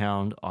 Pale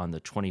Hound on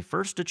the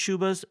 21st at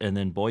Shubas, and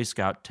then Boy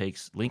Scout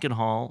takes Lincoln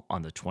Hall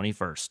on the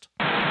 21st.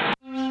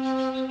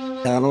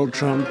 Donald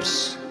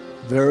Trump's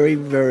very,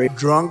 very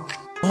drunk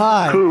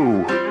high.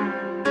 Coup.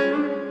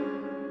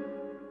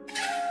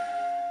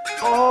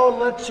 Oh,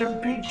 let's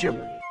impeach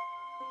him.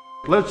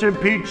 Let's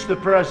impeach the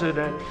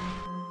president.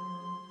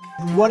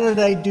 What did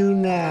I do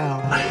now?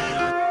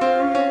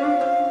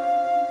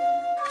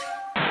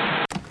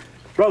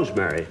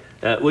 Rosemary,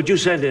 would you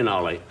send in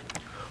Ollie?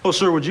 Oh,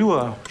 sir, would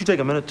you take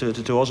a minute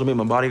to also meet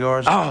my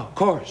bodyguards? Oh, of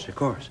course.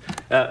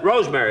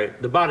 Rosemary,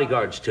 the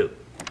bodyguards, too.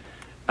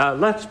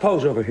 Let's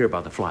pose over here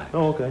by the flag.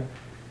 Oh, okay.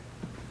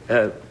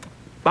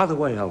 By the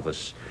way,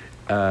 Elvis,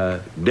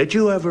 did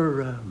you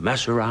ever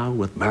mess around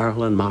with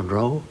Marilyn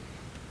Monroe?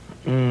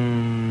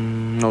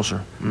 No,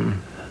 sir.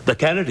 The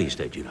Kennedys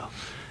did, you know.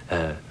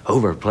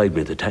 Hoover played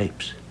me the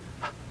tapes.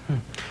 Well,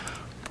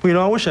 you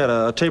know, I wish I had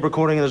a tape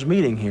recording of this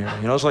meeting here.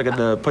 You know, so I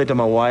could play it to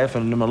my wife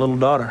and my little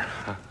daughter.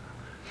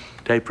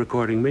 Tape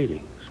recording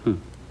meetings.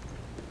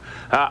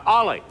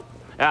 Ollie,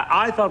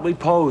 I thought we'd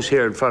pose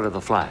here in front of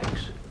the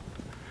flags.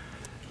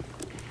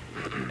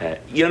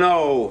 You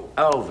know,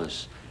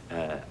 Elvis,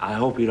 I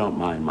hope you don't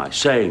mind my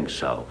saying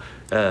so,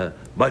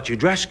 but you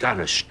dress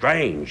kind of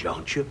strange,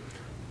 don't you?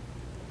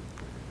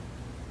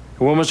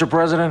 Well, Mr.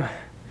 President,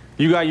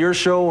 you got your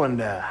show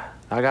and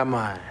I got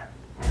mine.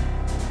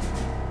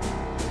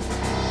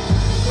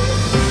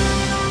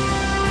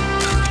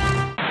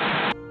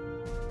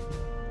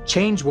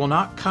 Change will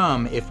not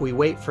come if we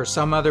wait for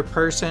some other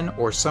person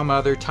or some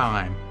other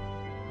time.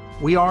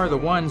 We are the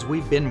ones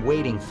we've been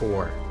waiting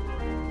for.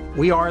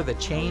 We are the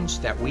change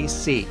that we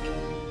seek.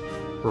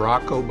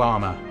 Barack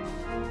Obama.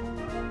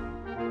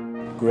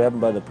 Grab him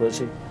by the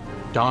pussy.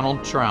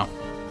 Donald Trump.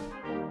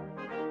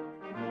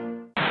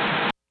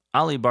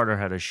 Ollie Barter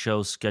had a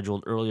show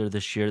scheduled earlier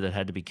this year that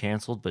had to be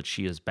canceled, but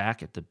she is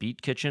back at the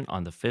Beat Kitchen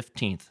on the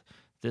 15th.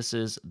 This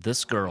is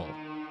This Girl.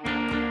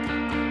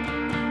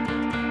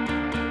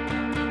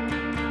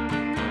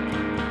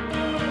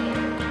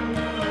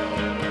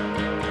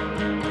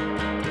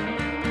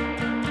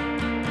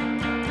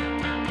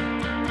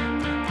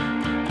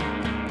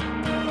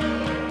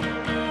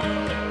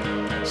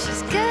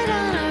 She's good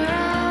on her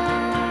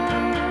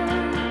own,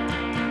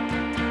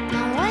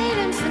 not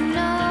waiting for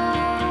no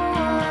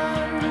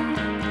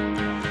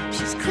one.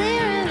 She's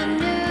clearing a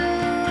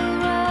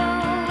new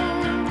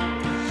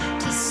road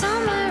to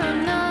somewhere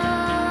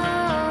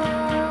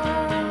unknown.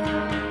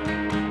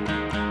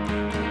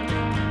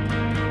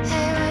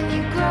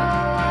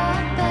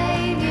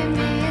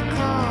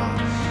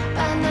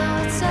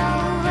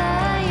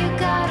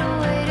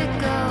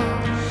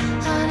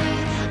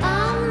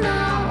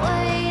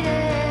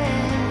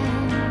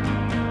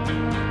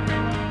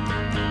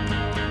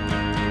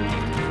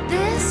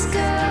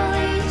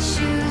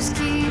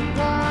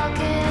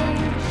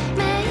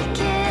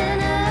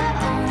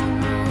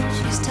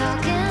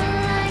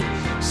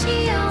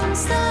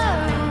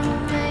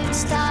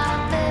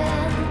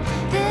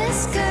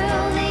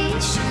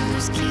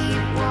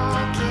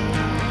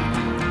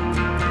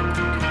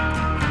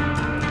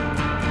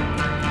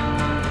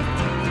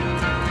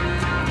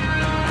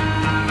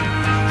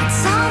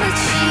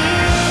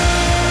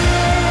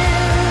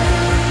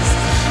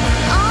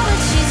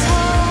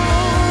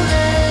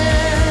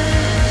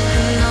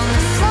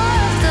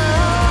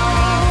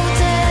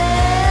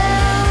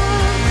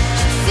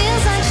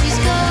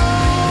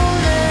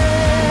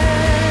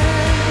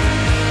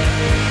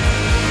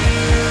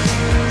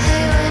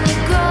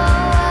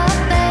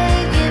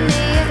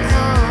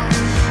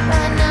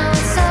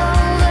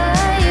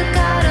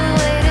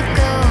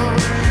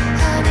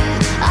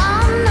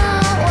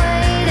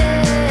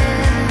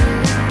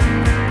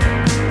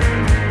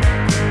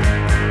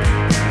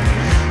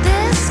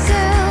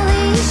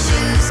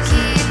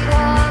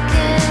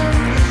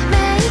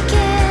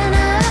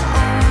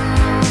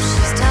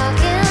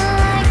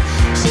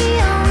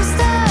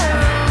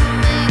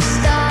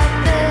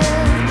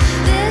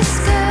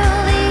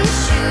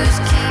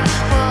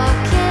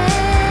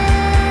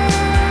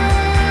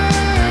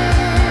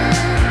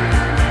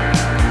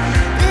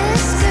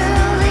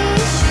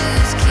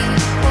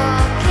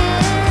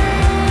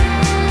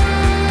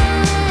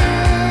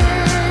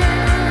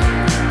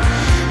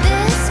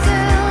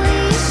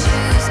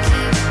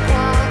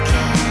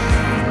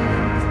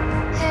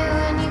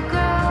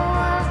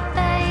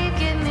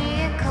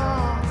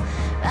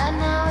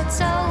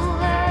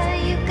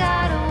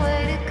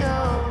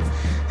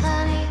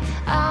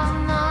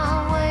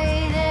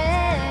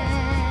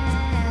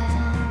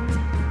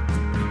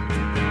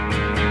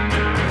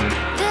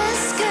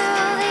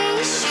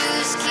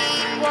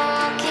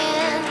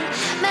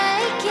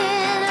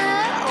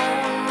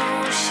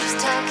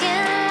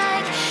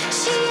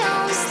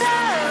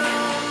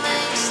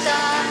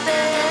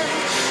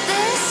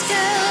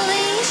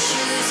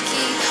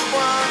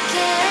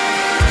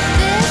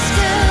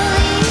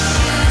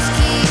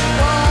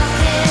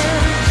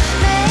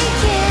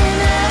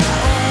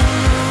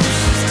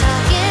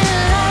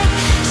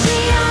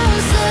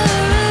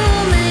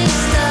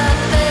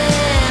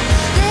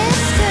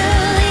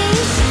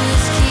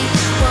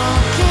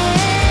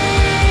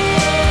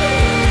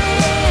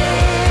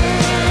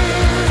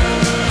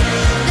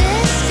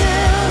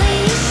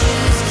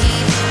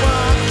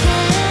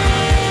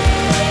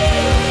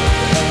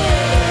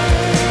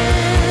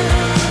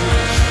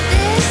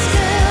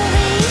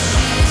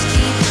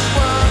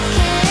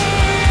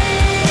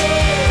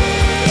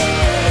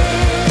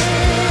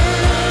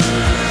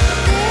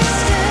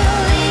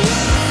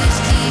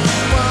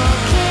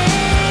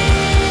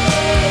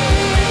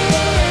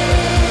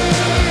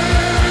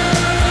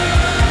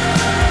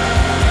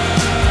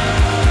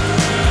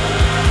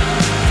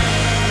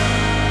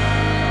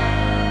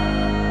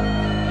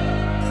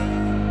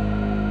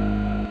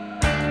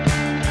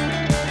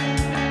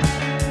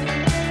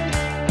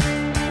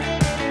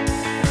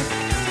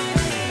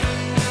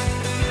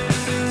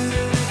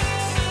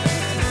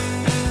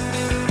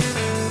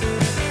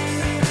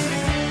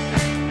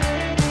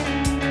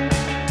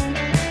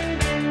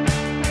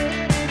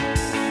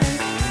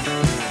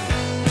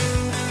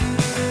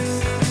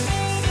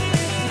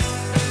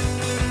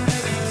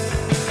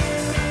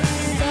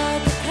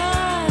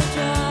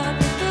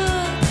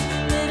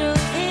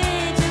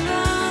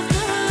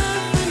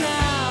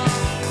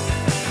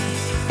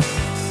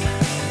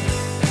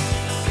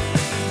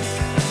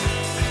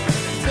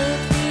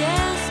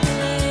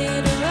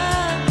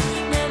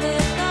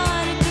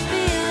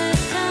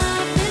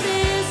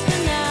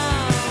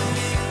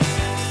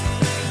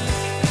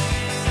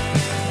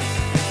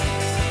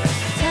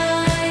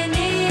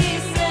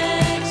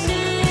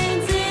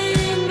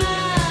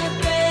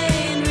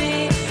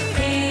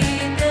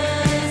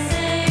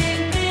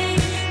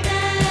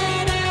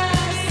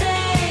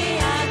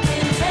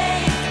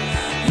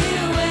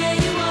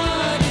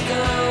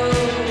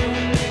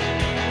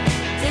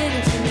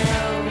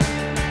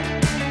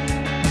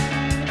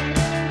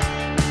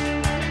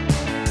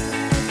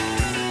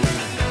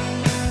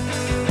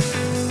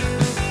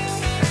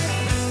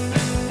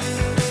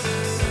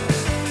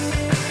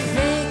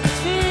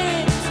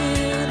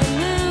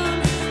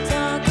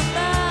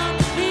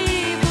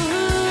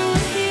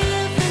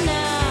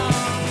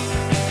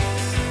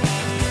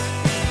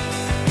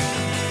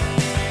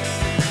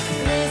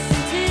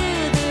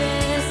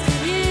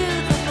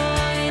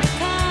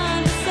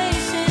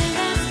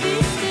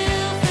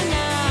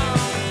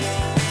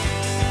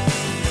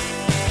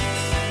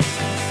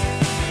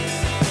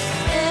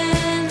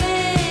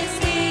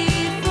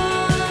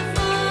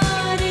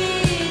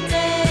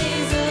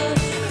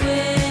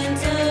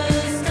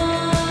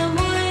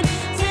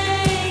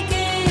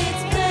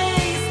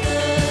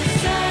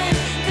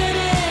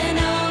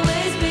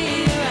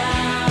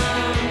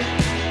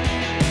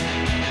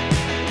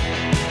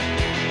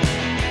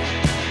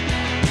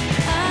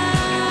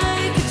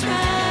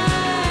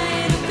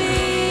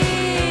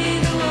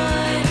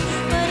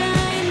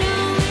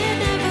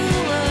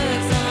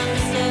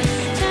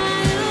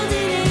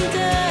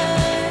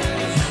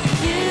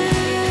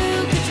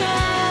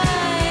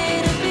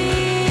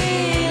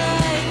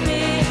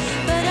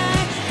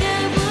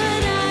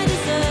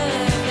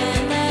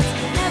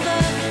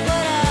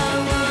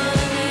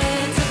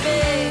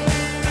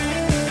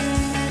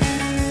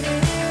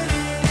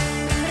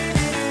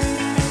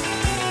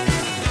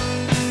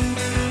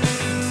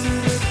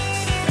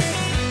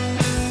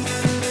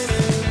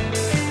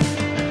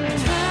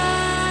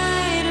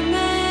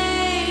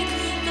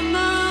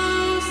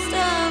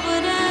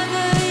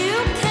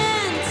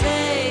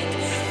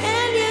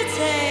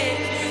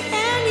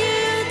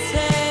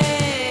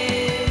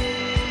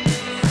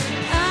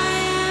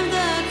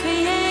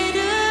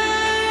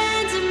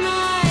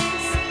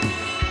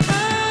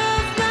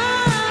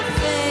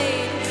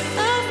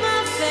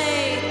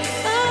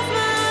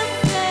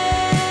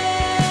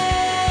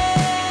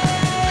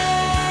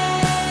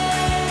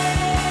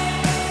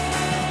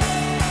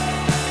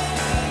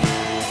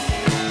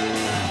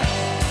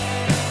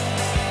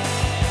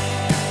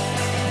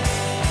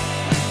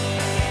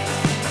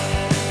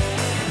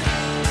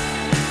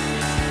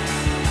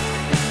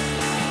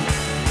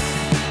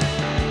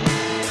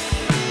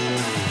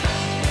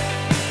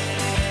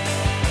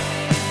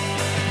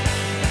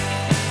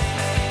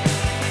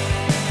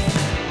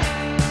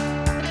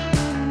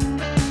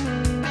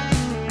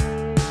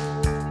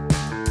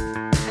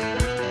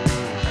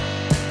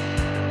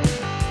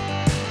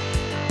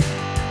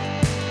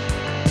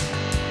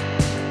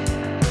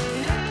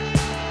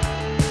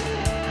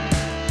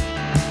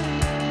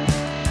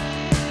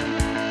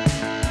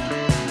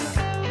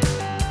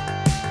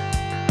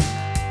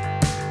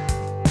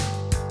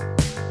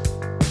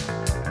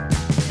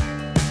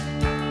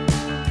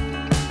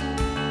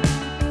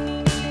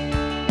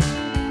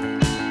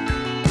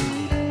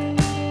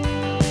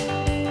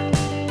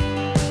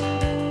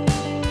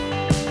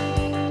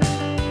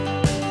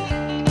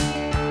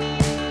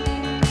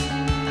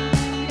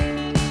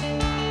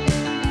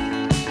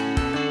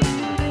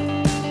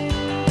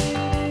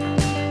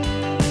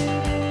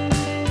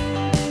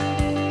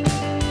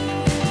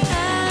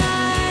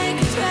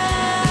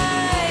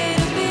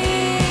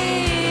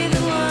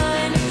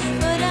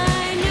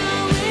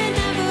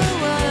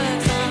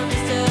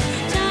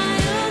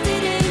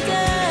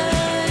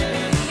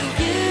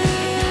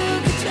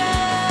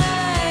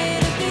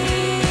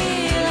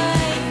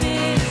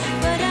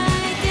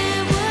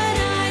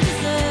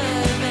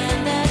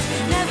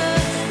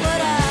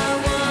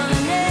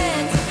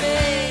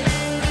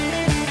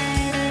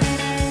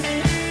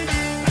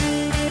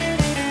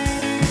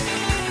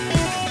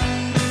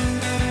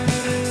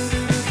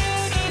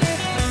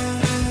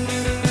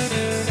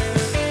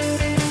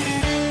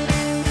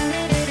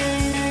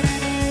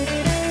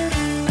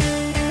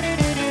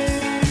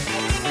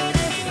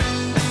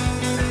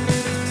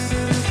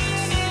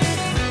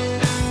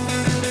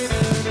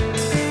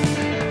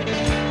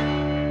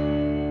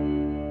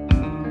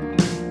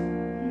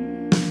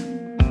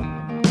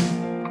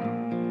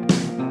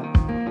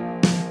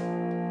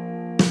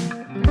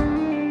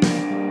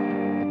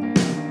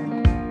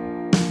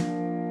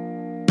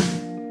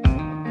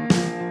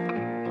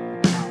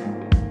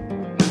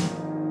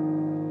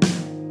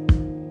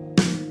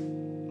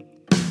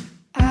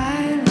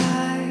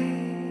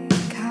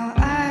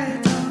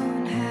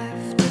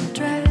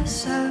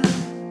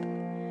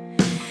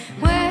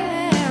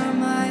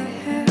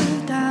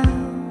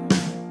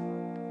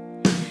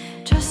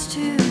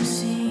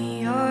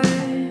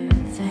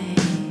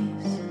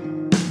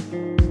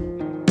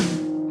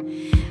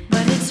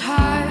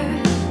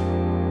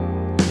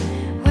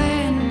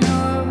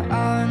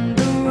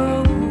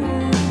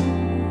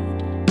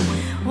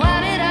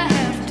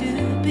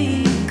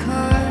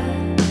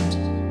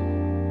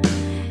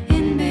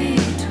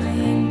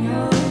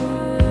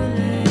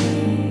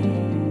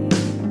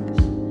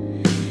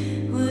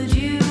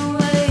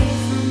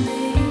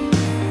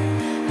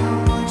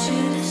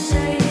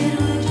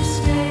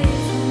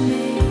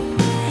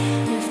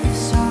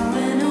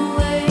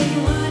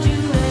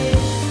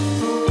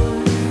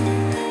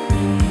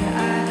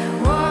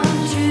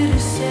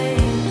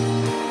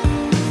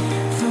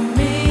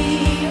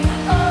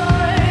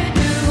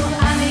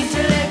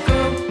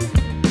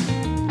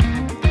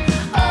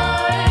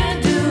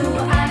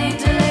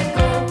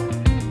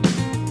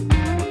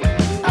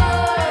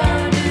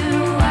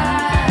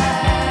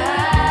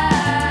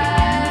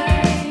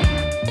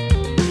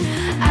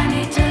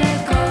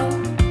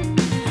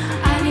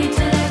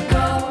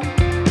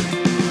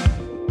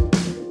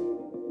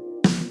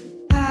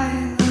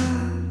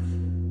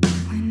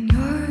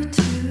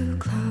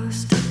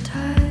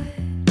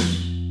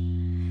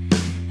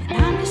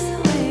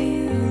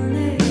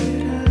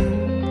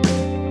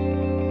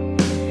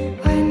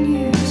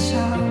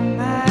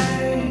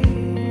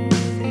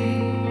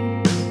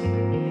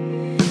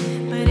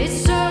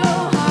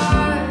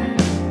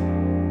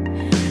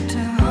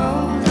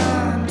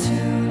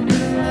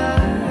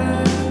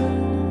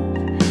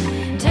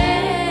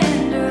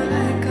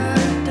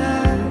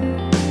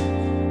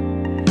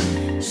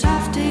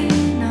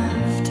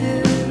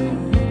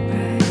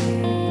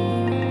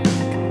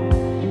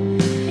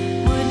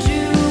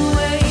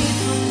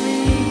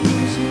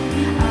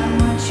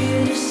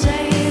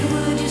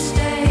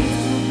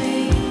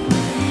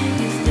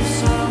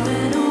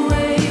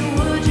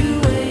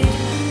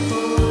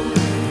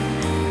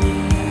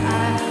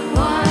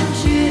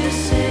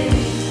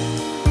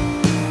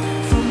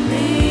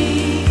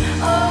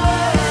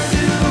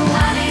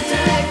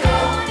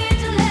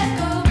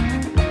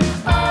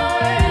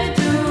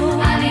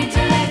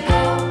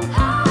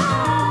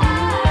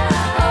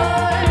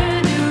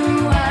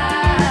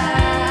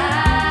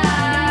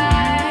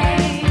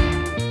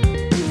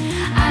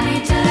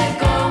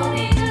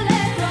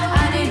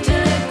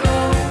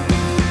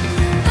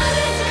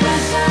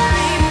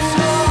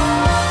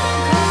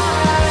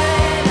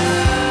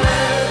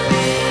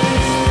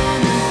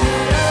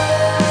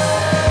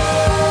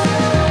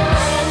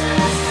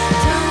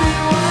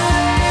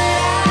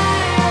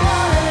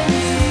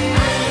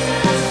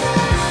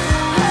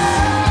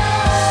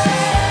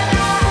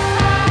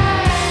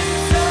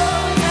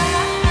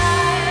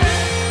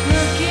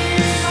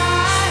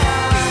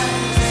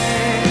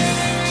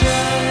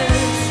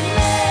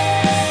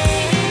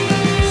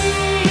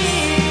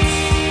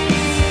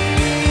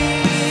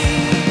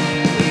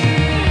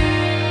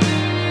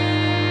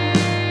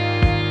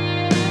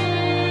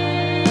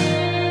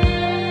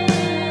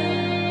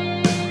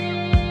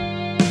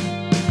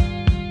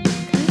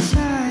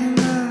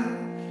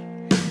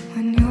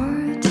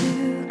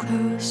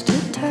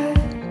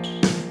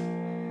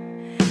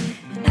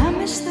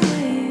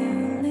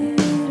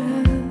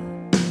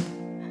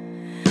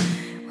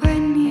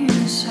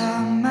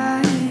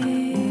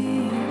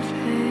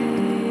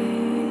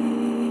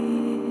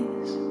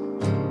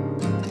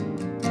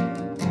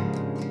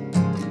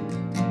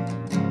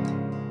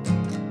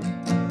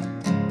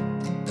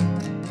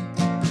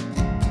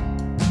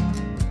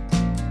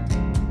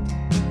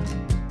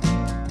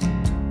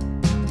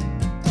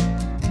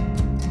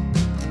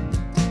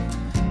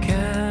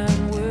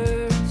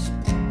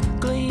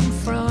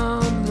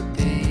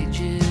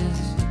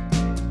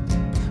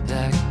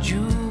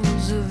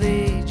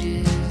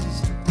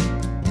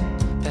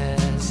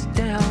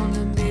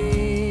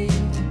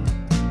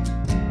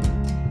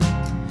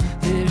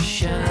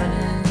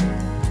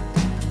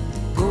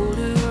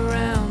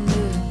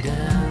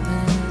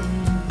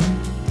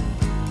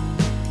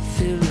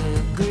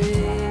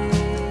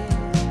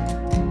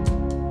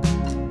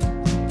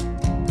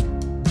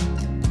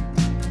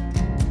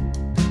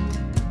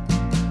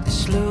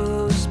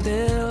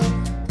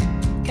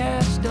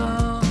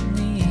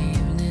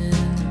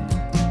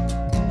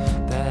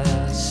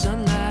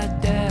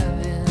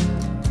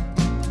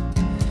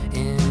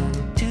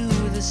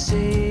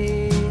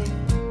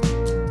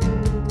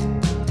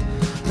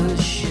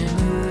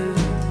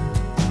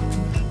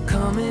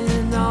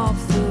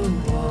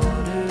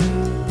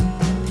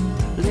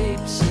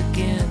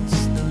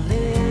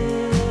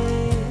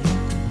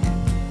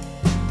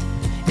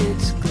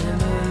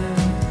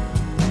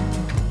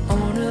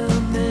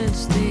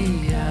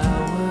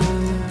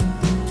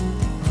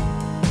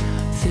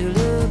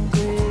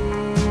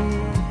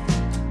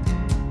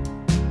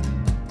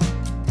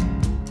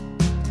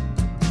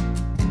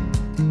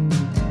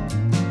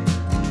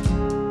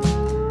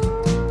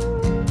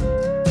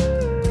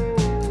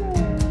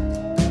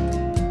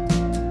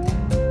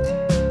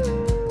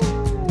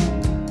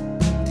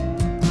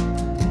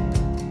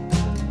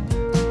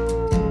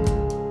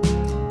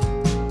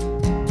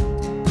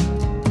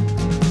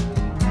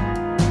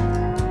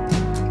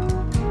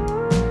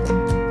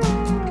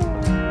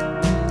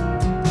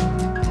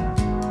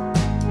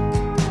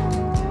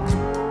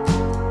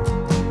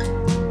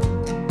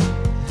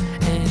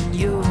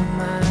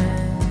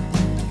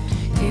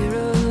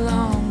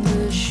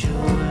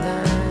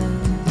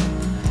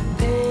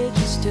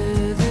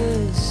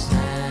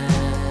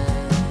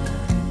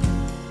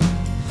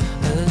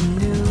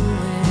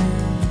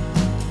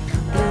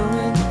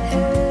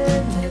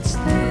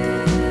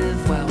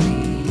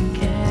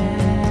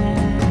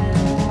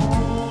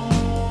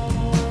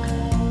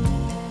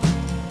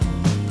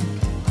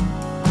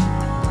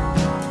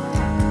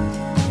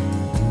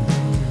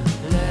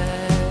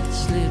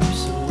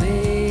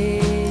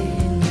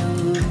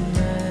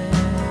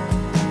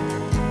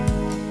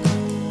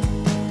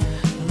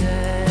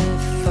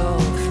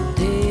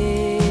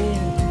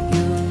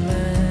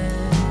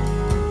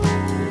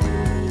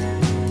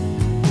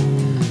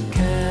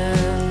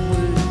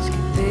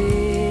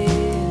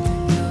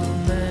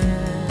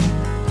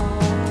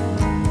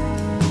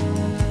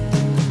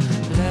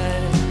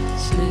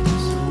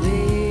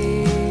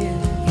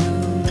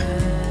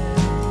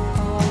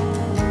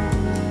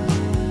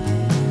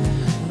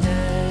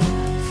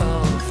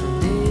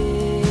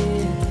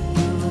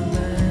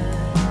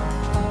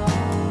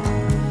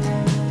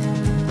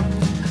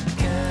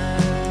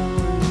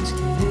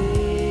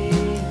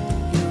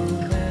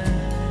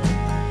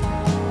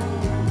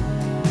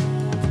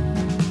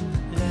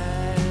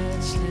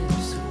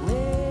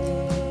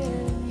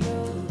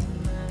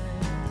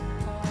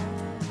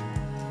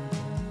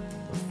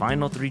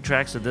 Final 3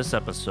 tracks of this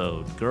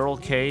episode: Girl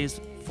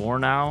K's For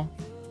Now,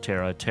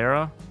 Terra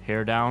Terra,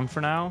 Hair Down For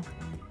Now,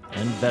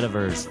 and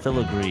Vetiver's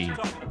Filigree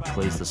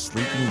plays the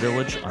Sleeping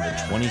Village on the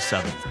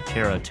 27th.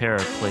 Terra Terra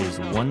plays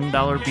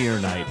 $1 beer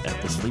night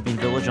at the Sleeping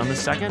Village on the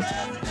 2nd,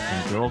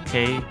 and Girl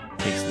K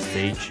takes the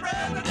stage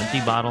on the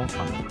Empty Bottle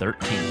on the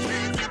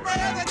 13th.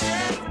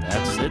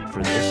 That's it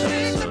for this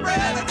episode.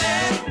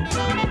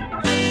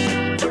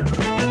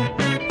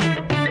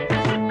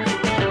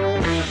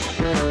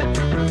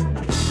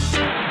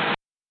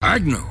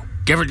 Agnew,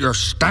 give it your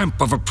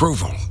stamp of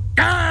approval.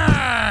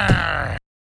 Ah!